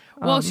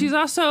 Well, she's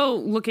also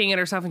looking at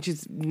herself and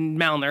she's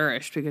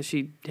malnourished because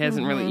she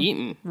hasn't really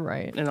eaten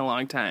in a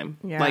long time.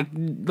 Yeah.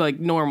 Like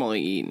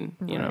normally eaten,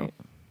 you know.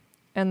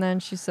 And then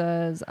she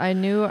says, I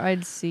knew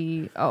I'd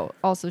see... Oh,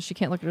 also, she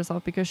can't look at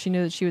herself because she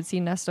knew that she would see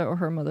Nesta or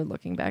her mother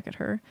looking back at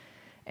her.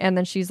 And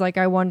then she's like,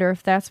 I wonder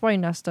if that's why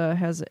Nesta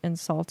has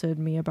insulted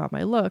me about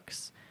my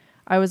looks.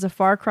 I was a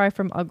far cry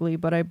from ugly,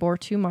 but I bore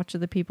too much of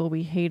the people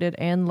we hated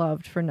and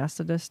loved for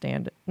Nesta to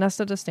stand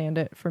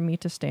it, for me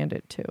to stand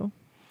it too.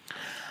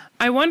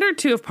 I wonder,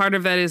 too, if part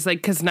of that is, like,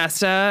 because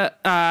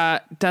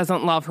Nesta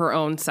doesn't love her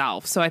own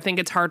self. So I think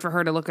it's hard for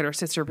her to look at her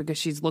sister because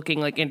she's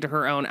looking, like, into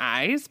her own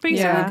eyes,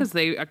 basically. Because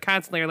they are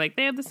constantly are like,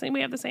 we have the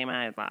same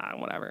eyes, blah,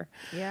 whatever.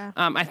 Yeah.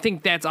 I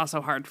think that's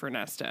also hard for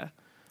Nesta.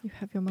 You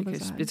have your mother's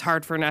Because eyes. it's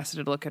hard for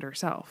Nesta to look at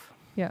herself.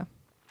 Yeah.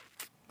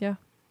 Yeah.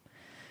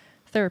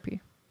 Therapy.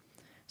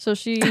 So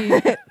she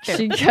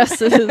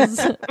guesses.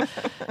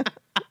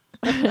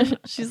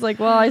 She's like,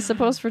 well, I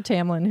suppose for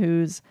Tamlin,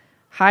 who's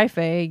high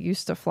fae,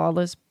 used to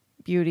flawless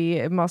beauty,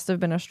 it must have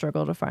been a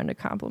struggle to find a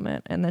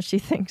compliment. And then she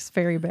thinks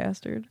fairy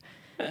bastard.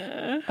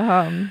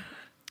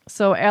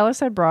 So Alice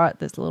had brought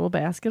this little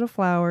basket of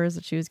flowers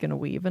that she was going to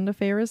weave into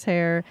Feyre's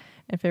hair.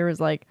 And Feyre's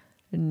like,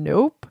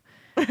 nope.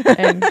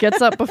 And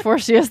gets up before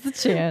she has the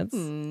chance.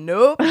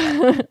 Nope.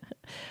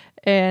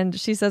 And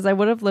she says, I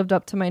would have lived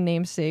up to my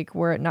namesake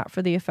were it not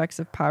for the effects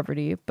of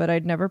poverty, but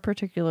I'd never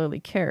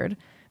particularly cared.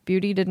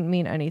 Beauty didn't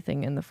mean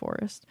anything in the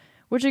forest.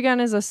 Which, again,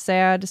 is a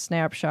sad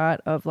snapshot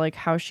of, like,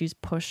 how she's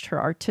pushed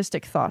her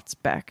artistic thoughts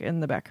back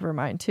in the back of her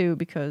mind, too,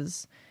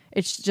 because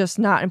it's just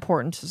not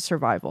important to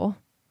survival.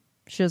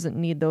 She doesn't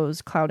need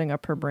those clouding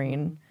up her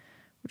brain,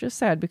 which is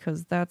sad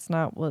because that's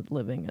not what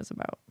living is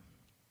about.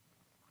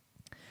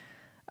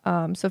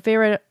 So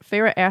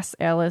Feyre asks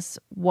Alice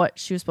what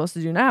she was supposed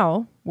to do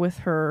now with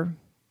her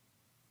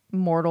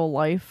mortal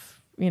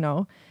life, you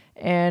know,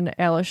 and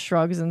Alice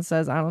shrugs and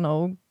says, I don't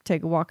know,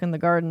 take a walk in the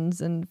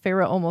gardens. And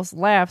Feyre almost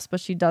laughs,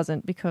 but she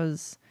doesn't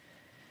because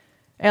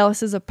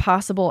Alice is a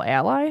possible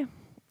ally.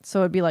 So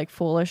it'd be like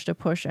foolish to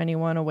push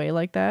anyone away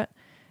like that.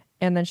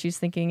 And then she's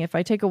thinking, if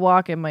I take a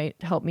walk, it might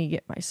help me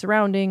get my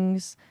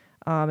surroundings.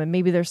 And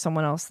maybe there's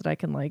someone else that I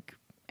can like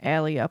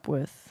ally up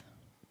with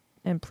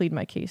and plead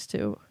my case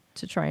to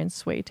try and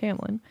sway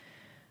Tamlin.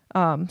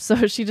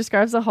 So she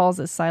describes the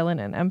halls as silent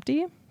and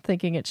empty,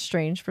 thinking it's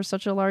strange for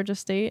such a large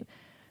estate,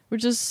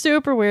 which is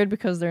super weird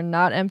because they're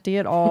not empty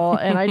at all.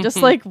 And I just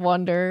like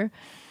wonder,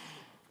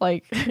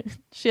 like,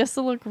 she has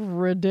to look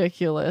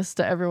ridiculous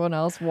to everyone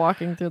else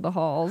walking through the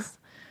halls.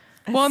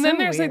 Well, and then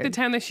there's weird. like the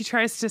time that she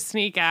tries to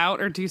sneak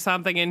out or do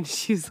something, and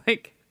she's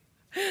like,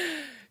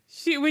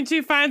 when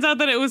she finds out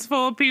that it was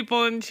full of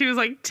people, and she was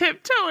like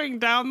tiptoeing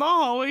down the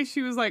hallway,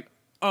 she was like,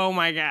 "Oh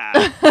my god!"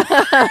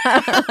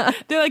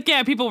 They're like,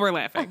 "Yeah, people were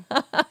laughing.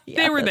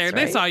 Yeah, they were there. that's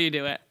They right. saw you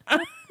do it."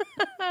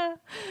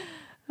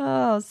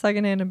 Oh,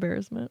 secondhand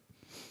embarrassment.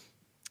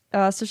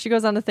 So she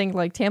goes on to think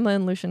like Tamlin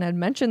and Lucian had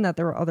mentioned that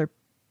there were other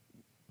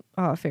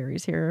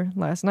fairies here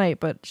last night,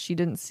 but she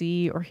didn't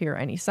see or hear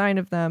any sign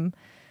of them.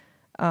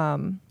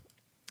 And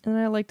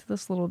I liked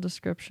this little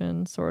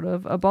description, sort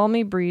of. A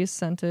balmy breeze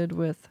scented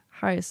with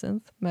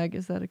hyacinth. Meg,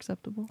 is that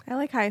acceptable? I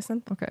like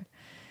hyacinth. Okay.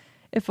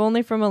 If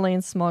only from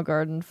Elaine's small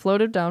garden,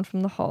 floated down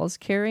from the halls,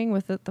 carrying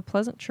with it the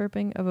pleasant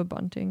chirping of a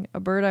bunting, a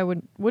bird I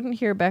wouldn't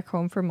hear back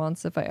home for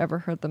months if I ever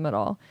heard them at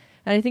all.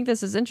 And I think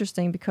this is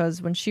interesting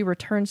because when she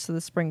returns to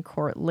the spring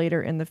court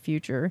later in the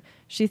future,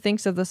 she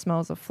thinks of the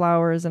smells of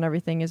flowers and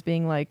everything as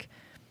being like,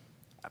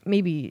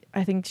 maybe,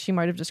 I think she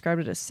might have described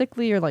it as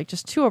sickly or like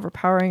just too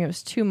overpowering. It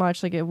was too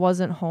much. Like it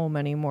wasn't home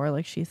anymore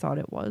like she thought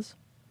it was.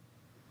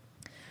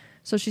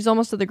 So she's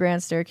almost at the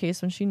grand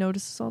staircase when she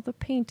notices all the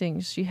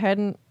paintings. She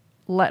hadn't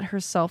let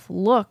herself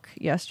look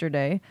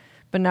yesterday,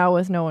 but now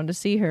with no one to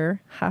see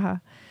her,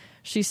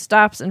 she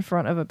stops in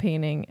front of a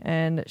painting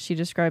and she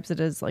describes it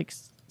as like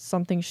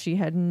something she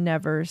had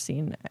never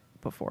seen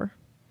before.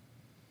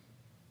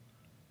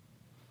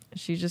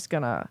 She's just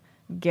gonna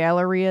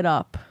gallery it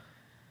up.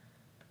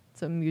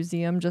 It's a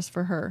museum just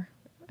for her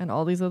and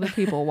all these other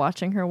people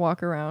watching her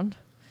walk around.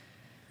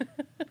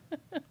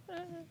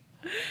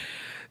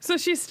 So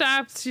she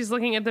stops. She's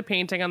looking at the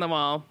painting on the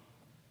wall.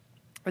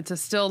 It's a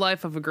still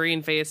life of a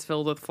green face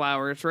filled with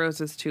flowers,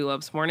 roses,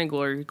 tulips, morning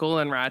glory,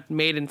 goldenrod,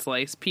 maiden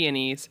slice,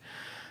 peonies.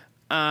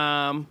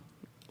 Flowers.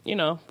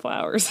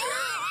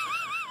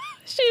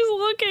 she's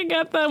looking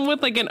at them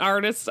with like an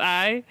artist's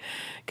eye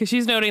because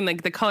she's noting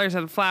like the colors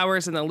of the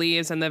flowers and the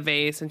leaves and the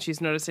vase, and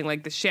she's noticing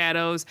like the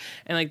shadows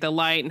and like the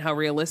light and how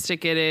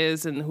realistic it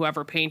is, and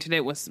whoever painted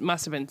it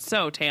must have been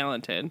so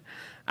talented.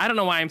 I don't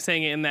know why I'm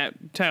saying it in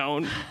that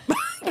tone.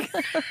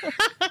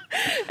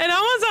 It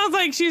almost sounds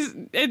like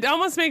it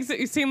almost makes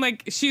it seem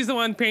like she's the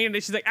one painted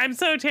it. She's like, I'm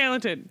so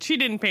talented. She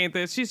didn't paint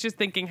this. She's just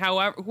thinking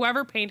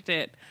whoever painted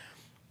it,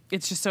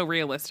 it's just so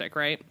realistic,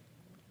 right?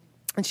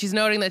 And she's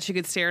noting that she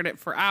could stare at it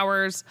for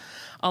hours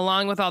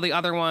along with all the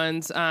other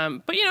ones.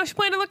 But, she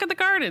planned to look at the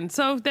garden.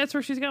 So that's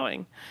where she's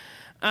going.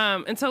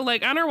 And so,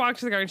 like, on her walk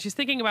to the garden, she's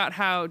thinking about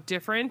how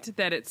different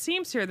that it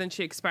seems here than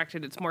she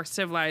expected. It's more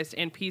civilized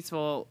and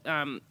peaceful.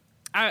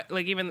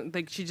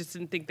 She just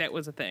didn't think that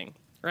was a thing,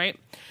 right?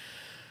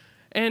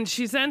 And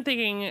she's then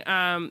thinking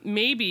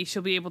maybe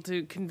she'll be able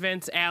to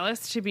convince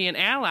Alice to be an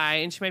ally,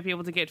 and she might be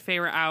able to get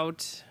Feyre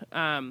out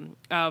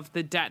of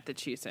the debt that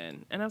she's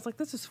in. And I was like,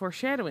 this is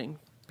foreshadowing,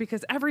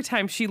 because every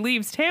time she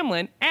leaves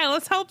Tamlin,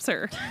 Alice helps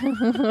her.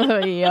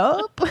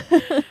 Yup.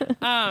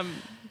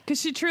 Because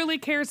she truly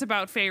cares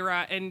about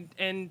Feyre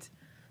and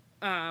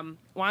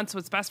wants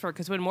what's best for her.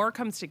 Because when Mor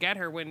comes to get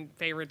her, when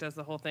Feyre does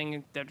the whole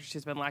thing after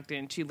she's been locked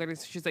in,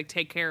 she's like,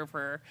 take care of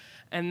her,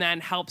 and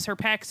then helps her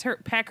pack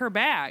her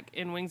bag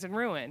in Wings and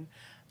Ruin,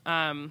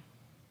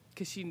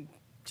 because she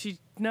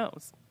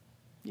knows,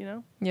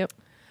 Yep.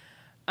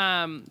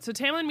 So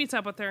Tamlin meets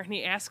up with her, and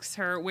he asks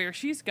her where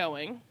she's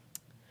going.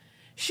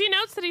 She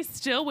notes that he's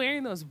still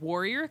wearing those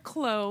warrior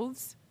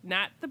clothes,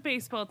 not the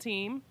baseball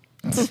team.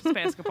 It's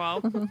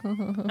basketball.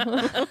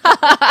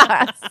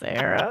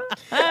 Sarah.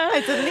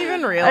 I didn't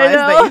even realize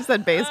that you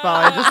said baseball.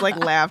 I just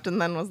laughed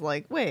and then was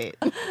like, wait.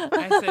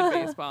 I said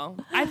baseball.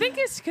 I think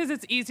it's because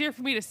it's easier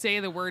for me to say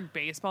the word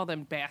baseball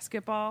than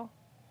basketball,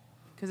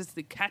 because it's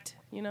the cut,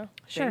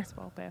 Sure.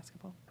 Baseball,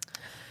 basketball.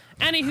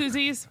 Any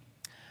whoosies.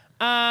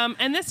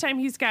 And this time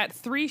he's got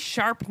 3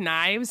 sharp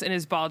knives in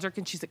his baldric,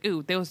 and she's like,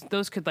 ooh,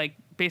 those could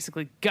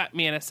basically gut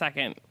me in a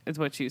second, is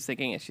what she was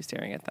thinking as she's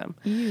staring at them.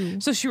 Ew.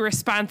 So she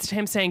responds to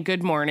him saying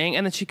good morning,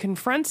 and then she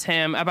confronts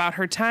him about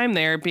her time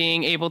there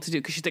being able to do,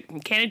 because she's like,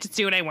 can't I just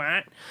do what I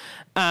want?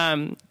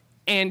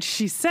 And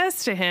she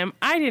says to him,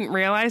 I didn't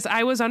realize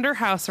I was under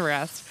house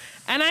arrest.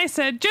 And I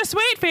said, just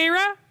wait,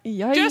 Feyre.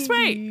 Yikes. Just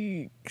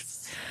wait.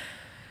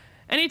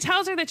 And he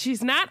tells her that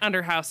she's not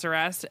under house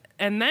arrest.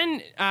 And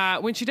then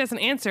when she doesn't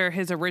answer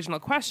his original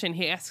question,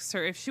 he asks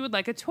her if she would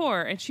like a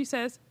tour. And she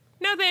says,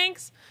 no,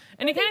 thanks.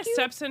 And he kind of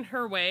steps in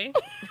her way.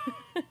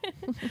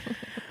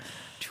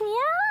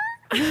 Tour?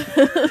 No,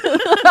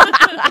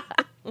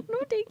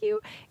 thank you.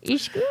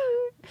 It's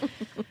good.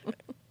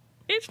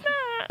 It's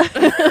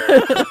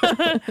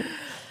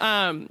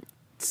not.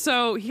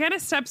 So he kind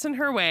of steps in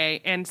her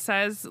way and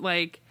says,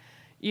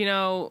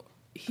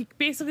 he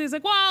basically is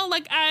like, well,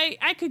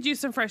 I could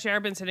use some fresh air.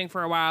 I've been sitting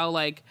for a while.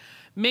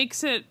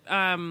 Makes it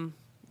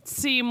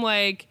seem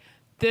like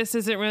this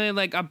isn't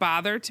really a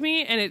bother to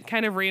me, and it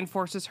kind of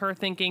reinforces her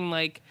thinking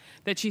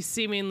that she's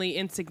seemingly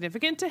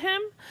insignificant to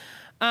him.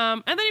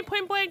 And then he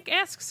point blank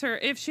asks her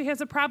if she has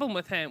a problem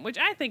with him, which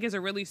I think is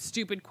a really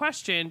stupid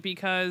question,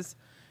 because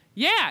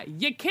yeah,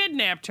 you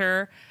kidnapped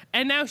her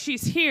and now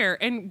she's here.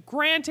 And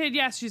granted,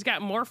 yes, she's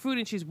got more food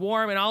and she's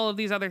warm and all of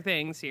these other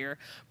things here,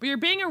 but you're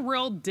being a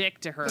real dick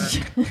to her.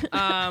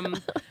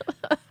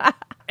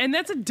 And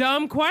that's a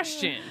dumb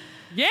question.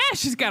 Yeah,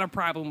 she's got a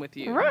problem with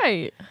you.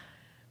 Right.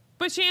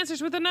 But she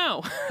answers with a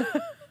no.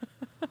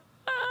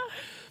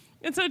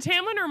 And so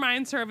Tamlin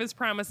reminds her of his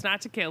promise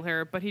not to kill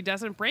her, but he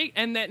doesn't break,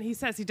 and then he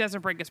says he doesn't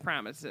break his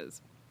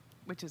promises,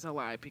 which is a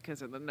lie,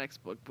 because in the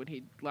next book, when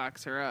he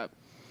locks her up,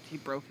 he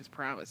broke his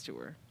promise to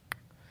her.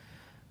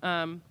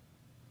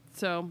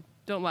 So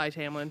don't lie,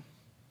 Tamlin.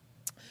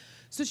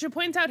 So she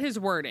points out his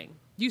wording.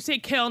 You say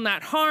kill,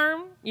 not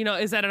harm.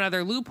 Is that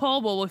another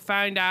loophole? Well, we'll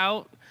find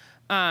out.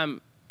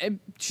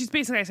 She's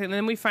basically saying, and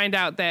then we find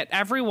out that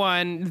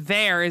everyone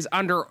there is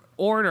under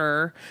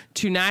order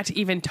to not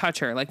even touch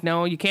her.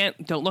 No, you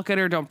can't. Don't look at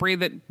her. Don't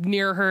breathe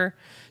near her.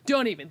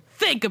 Don't even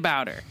think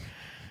about her.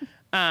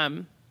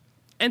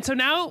 And so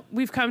now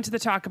we've come to the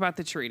talk about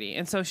the treaty.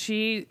 And so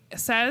she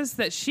says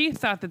that she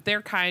thought that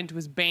their kind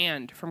was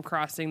banned from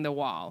crossing the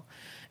wall.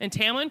 And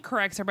Tamlin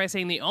corrects her by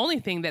saying the only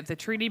thing that the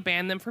treaty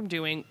banned them from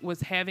doing was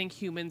having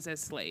humans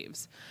as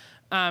slaves.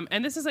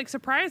 And this is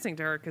surprising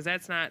to her, because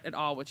that's not at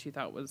all what she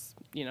thought was,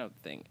 the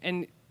thing.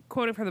 And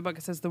quoting from the book,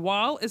 it says, the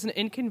wall is an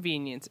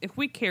inconvenience. If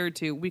we cared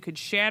to, we could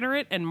shatter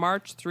it and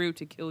march through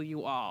to kill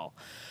you all,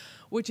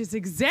 which is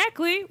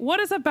exactly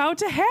what is about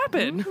to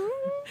happen.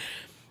 Mm-hmm.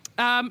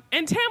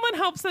 And Tamlin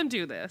helps them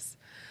do this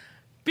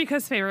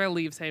because Feyre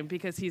leaves him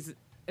because he's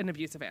an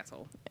abusive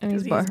asshole. And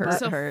he's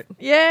butthurt.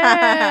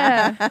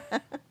 Yeah.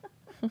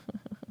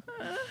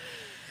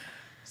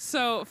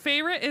 So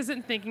Feyre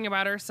isn't thinking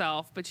about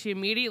herself, but she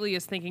immediately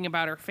is thinking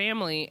about her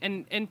family,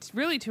 and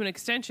really to an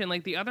extension,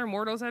 the other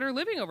mortals that are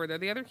living over there,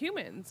 the other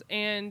humans.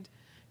 And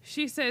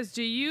She says,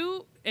 do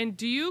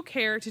you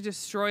care to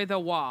destroy the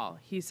wall?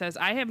 He says,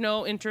 I have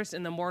no interest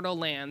in the mortal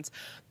lands,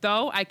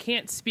 though I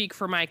can't speak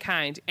for my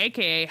kind,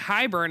 a.k.a.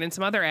 Highburn and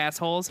some other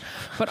assholes,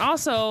 but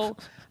also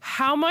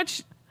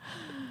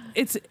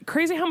it's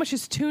crazy how much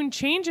his tune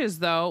changes,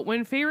 though,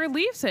 when Feyre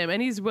leaves him,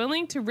 and he's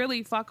willing to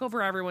really fuck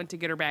over everyone to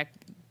get her back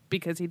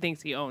because he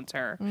thinks he owns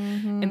her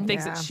and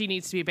thinks that she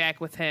needs to be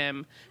back with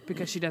him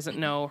because she doesn't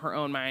know her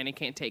own mind and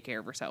can't take care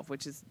of herself,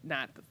 which is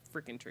not the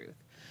freaking truth.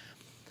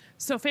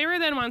 So Feyre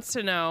then wants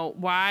to know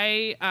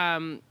why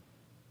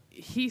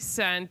he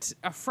sent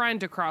a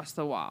friend across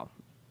the wall.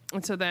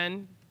 And so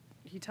then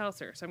he tells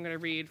her. So I'm going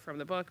to read from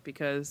the book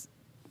because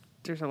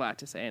there's a lot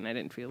to say and I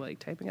didn't feel like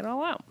typing it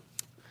all out.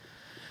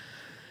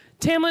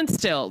 Tamlin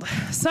stilled.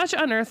 Such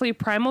unearthly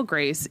primal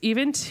grace,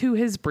 even to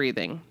his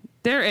breathing.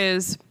 There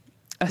is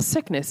a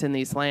sickness in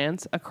these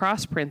lands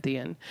across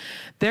Prythian.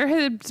 There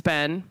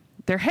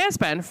has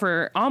been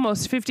for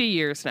almost 50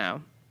 years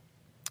now.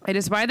 It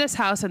is why this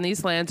house and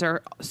these lands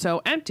are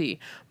so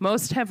empty.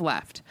 Most have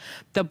left.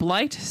 The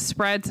blight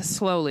spreads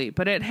slowly,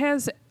 but it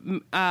has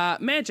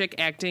magic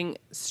acting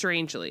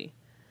strangely.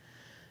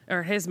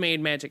 Or has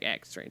made magic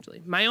act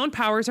strangely. My own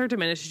powers are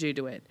diminished due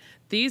to it.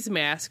 These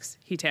masks,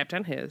 he tapped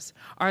on his,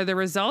 are the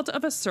result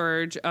of a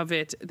surge of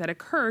it that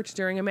occurred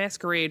during a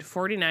masquerade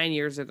 49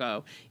 years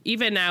ago.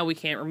 Even now, we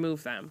can't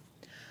remove them.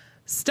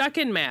 Stuck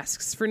in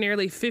masks for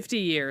nearly 50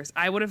 years,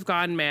 I would have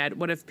gone mad,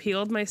 would have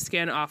peeled my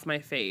skin off my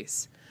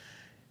face.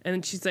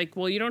 And she's like,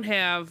 well, you don't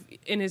have,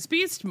 in his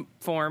beast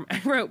form, I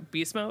wrote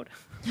beast mode.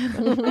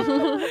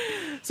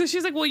 So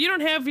she's like, well, you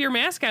don't have your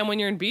mask on when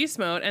you're in beast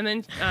mode. And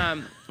then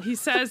he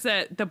says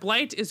that the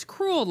blight is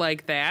cruel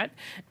like that.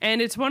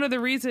 And it's one of the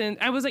reasons,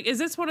 I was like, is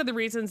this one of the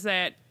reasons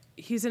that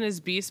he's in his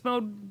beast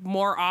mode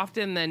more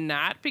often than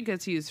not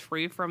because he's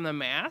free from the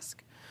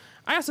mask?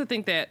 I also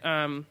think that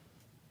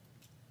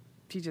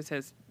he just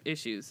has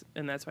issues,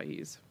 and that's why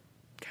he's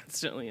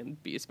constantly in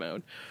beast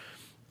mode.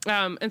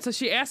 And so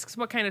she asks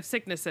what kind of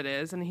sickness it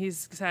is, and he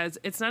says,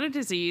 it's not a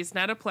disease,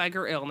 not a plague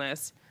or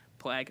illness.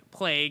 Plague.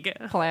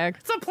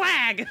 It's a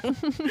plague.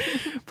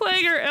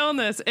 Plague or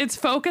illness. It's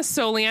focused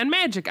solely on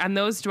magic, on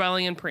those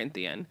dwelling in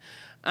Prythian.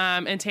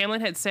 And Tamlin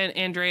had sent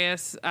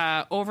Andreas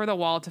over the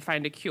wall to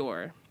find a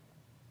cure,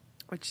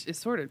 which is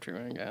sort of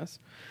true, I guess.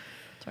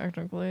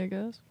 Technically, I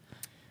guess.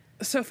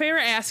 So Feyre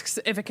asks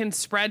if it can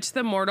spread to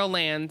the mortal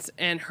lands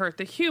and hurt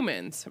the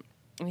humans.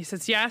 And he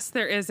says, yes,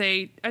 there is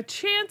a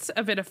chance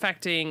of it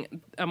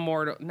affecting a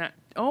mortal...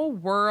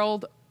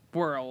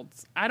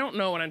 worlds. I don't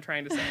know what I'm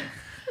trying to say.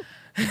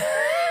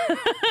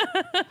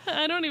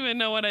 I don't even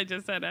know what I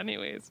just said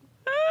anyways.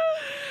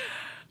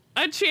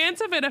 A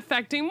chance of it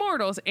affecting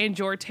mortals and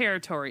your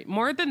territory.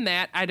 More than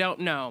that, I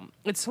don't know.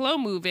 It's slow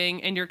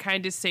moving and your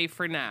kind is safe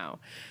for now.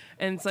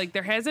 And it's like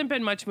there hasn't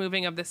been much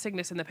moving of the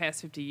sickness in the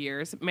past 50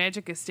 years.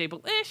 Magic is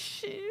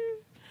stable-ish,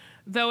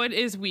 though it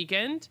is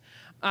weakened.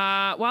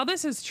 While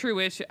this is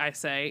true-ish, I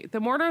say, the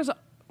mortals,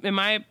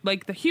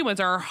 the humans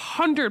are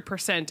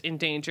 100% in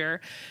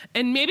danger.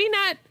 And maybe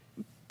not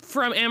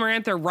from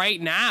Amarantha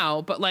right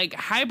now, but like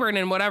Highburn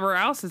and whatever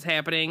else is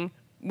happening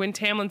when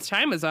Tamlin's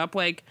time is up.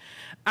 Like,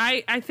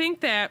 I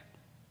think that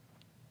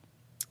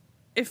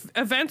if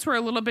events were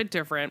a little bit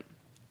different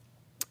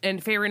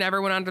and Feyre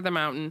never went under the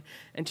mountain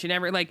and she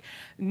never,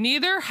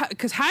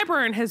 because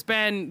Highburn has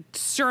been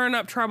stirring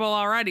up trouble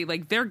already.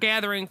 Like, they're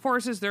gathering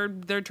forces.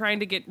 They're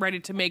trying to get ready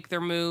to make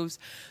their moves.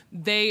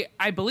 They,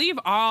 I believe,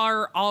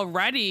 are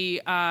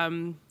already,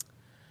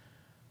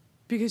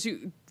 because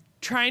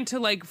trying to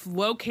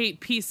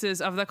locate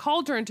pieces of the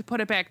cauldron to put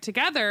it back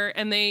together,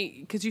 and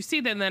because you see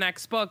that in the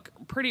next book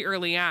pretty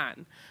early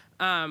on,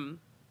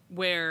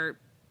 where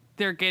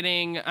they're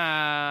getting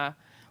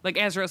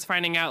Ezra's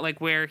finding out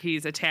where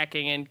he's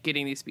attacking and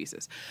getting these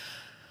pieces.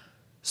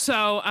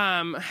 So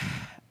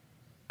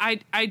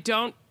I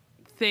don't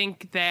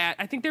think that,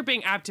 I think they're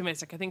being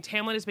optimistic. I think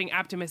Tamlin is being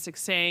optimistic,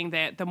 saying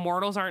that the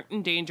mortals aren't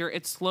in danger.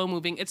 It's slow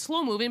moving. It's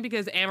slow moving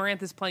because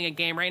Amaranth is playing a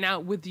game right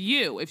now with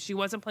you. If she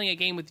wasn't playing a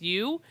game with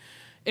you,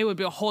 it would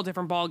be a whole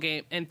different ball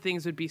game and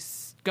things would be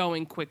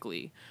going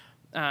quickly.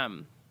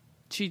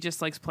 She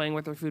just likes playing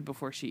with her food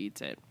before she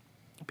eats it,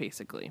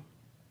 basically.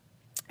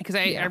 Because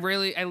I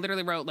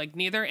literally wrote,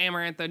 neither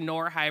Amarantha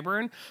nor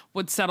Highburn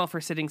would settle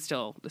for sitting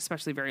still,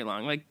 especially very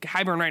long.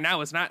 Highburn right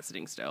now is not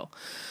sitting still.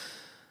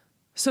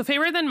 So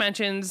Feyre then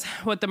mentions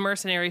what the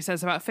mercenary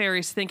says about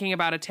fairies thinking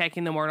about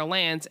attacking the mortal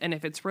lands and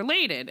if it's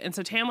related. And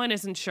so Tamlin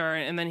isn't sure,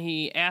 and then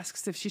he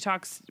asks if she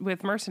talks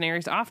with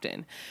mercenaries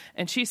often.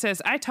 And she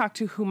says, I talk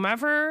to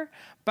whomever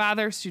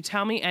bothers to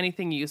tell me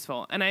anything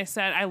useful. And I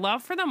said, I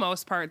love for the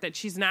most part that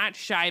she's not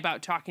shy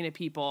about talking to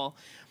people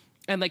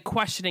and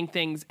questioning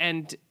things,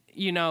 and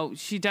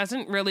she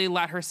doesn't really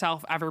let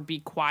herself ever be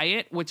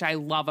quiet, which I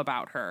love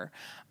about her,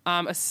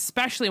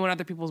 especially when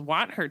other people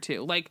want her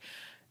to.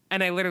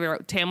 And I literally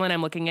wrote, Tamlin,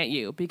 I'm looking at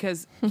you,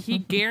 because he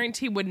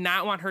guaranteed would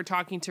not want her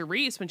talking to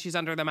Rhys when she's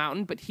under the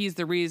mountain, but he's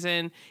a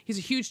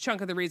huge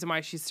chunk of the reason why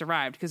she's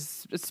survived,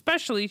 because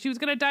especially she was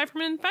going to die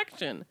from an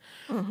infection.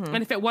 Mm-hmm.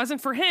 And if it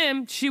wasn't for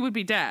him, she would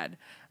be dead.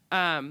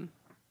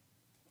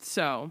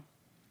 So,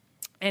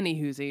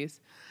 any whoosies.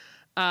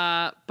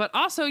 But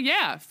also,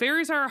 yeah,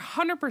 fairies are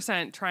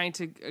 100% trying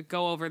to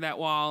go over that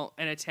wall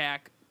and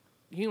attack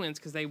humans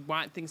because they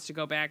want things to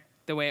go back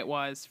the way it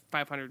was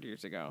 500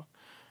 years ago.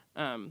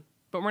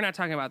 But we're not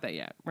talking about that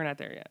yet. We're not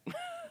there yet.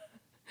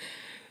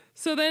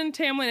 So then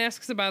Tamlin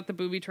asks about the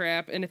booby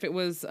trap and if it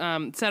was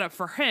set up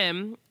for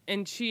him.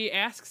 And she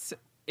asks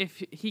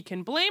if he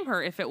can blame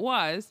her if it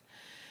was.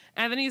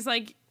 And then he's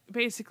like,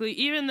 basically,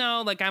 even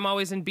though like I'm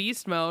always in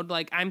beast mode,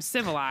 like I'm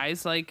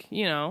civilized, like,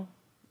 you know,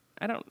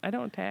 I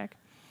don't attack.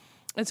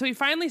 And so he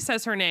finally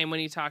says her name when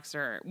he talks to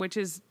her, which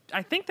is,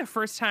 I think, the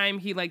first time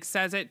he like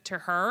says it to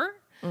her.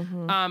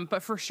 Mm-hmm.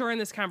 But for sure in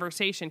this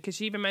conversation, because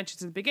she even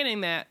mentions at the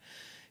beginning that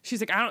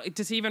she's like,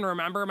 does he even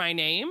remember my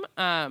name?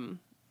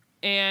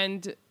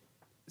 And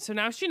so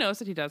now she knows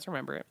that he does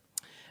remember it.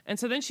 And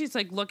so then she's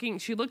like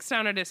she looks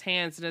down at his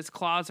hands and his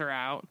claws are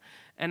out.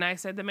 And I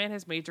said, the man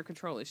has major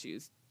control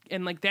issues.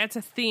 And like, that's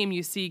a theme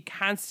you see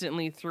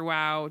constantly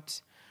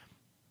throughout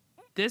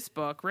this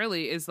book,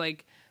 really, is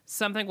like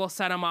something will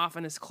set him off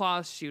and his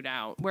claws shoot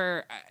out.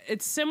 Where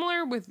it's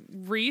similar with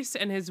Reese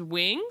and his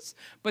wings,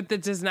 but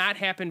that does not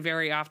happen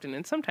very often.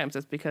 And sometimes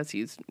it's because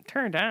he's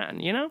turned on,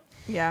 you know?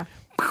 Yeah.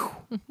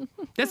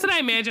 That's what I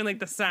imagine like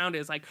the sound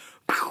is like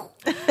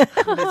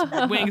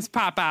his wings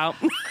pop out.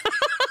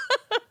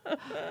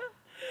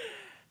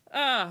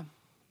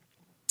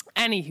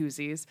 Any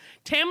whoosies.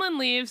 Tamlin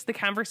leaves the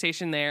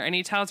conversation there and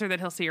he tells her that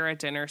he'll see her at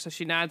dinner, so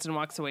she nods and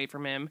walks away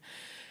from him.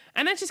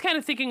 And then she's kind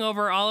of thinking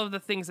over all of the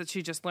things that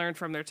she just learned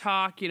from their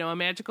talk. You know, a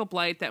magical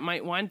blight that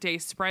might one day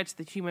spread to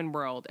the human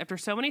world. After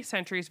so many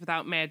centuries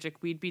without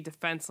magic, we'd be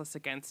defenseless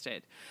against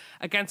it,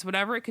 against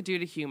whatever it could do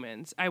to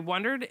humans. I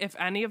wondered if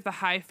any of the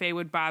High Fae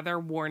would bother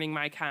warning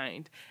my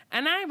kind.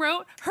 And I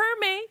wrote, her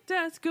mate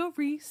does go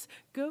Reese,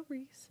 go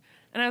Reese.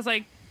 And I was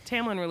like,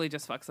 Tamlin really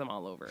just fucks them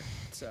all over.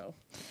 So,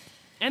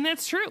 and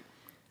that's true.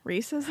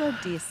 Reese is a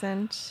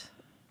decent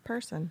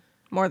person.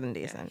 More than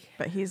decent,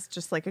 but he's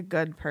just like a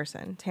good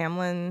person.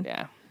 Tamlin,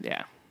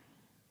 yeah,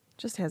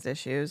 just has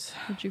issues.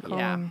 Would you call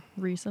him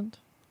recent?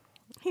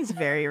 He's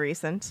very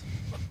recent.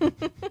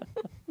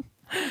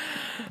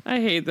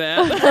 I hate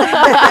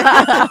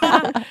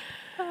that.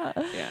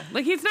 Yeah,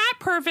 like he's not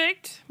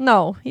perfect.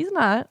 No, he's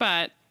not.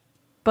 But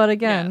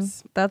again,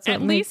 yes, that's what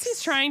at makes... least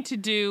he's trying to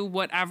do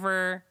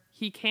whatever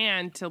he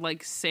can to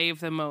like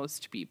save the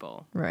most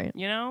people. Right.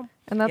 You know,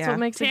 and that's what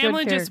makes a good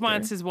character. Tamlin just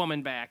wants his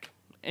woman back,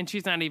 and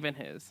she's not even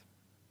his.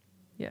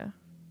 Yeah.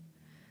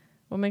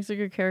 What makes a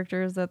good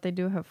character is that they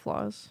do have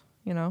flaws,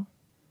 you know?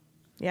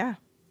 Yeah,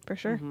 for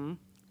sure. Mm-hmm.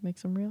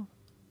 Makes them real.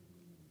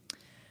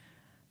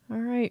 All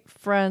right,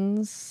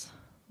 friends,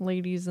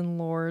 ladies and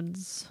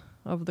lords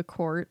of the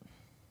court.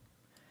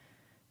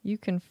 You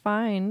can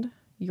find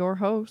your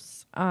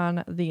hosts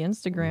on the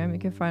Instagram. You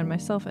can find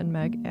myself and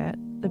Meg at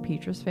the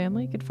Petrus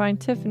Family. You can find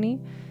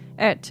Tiffany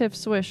at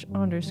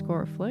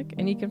tiffswish_flick.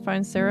 And you can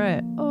find Sarah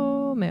at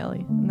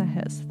O'Malley. And that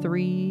has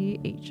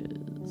 3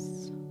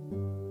 H's.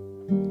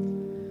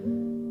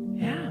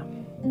 Yeah.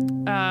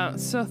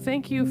 So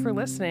thank you for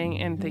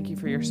listening and thank you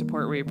for your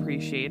support. We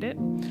appreciate it.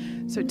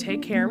 So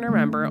take care and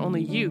remember,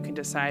 only you can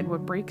decide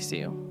what breaks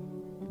you.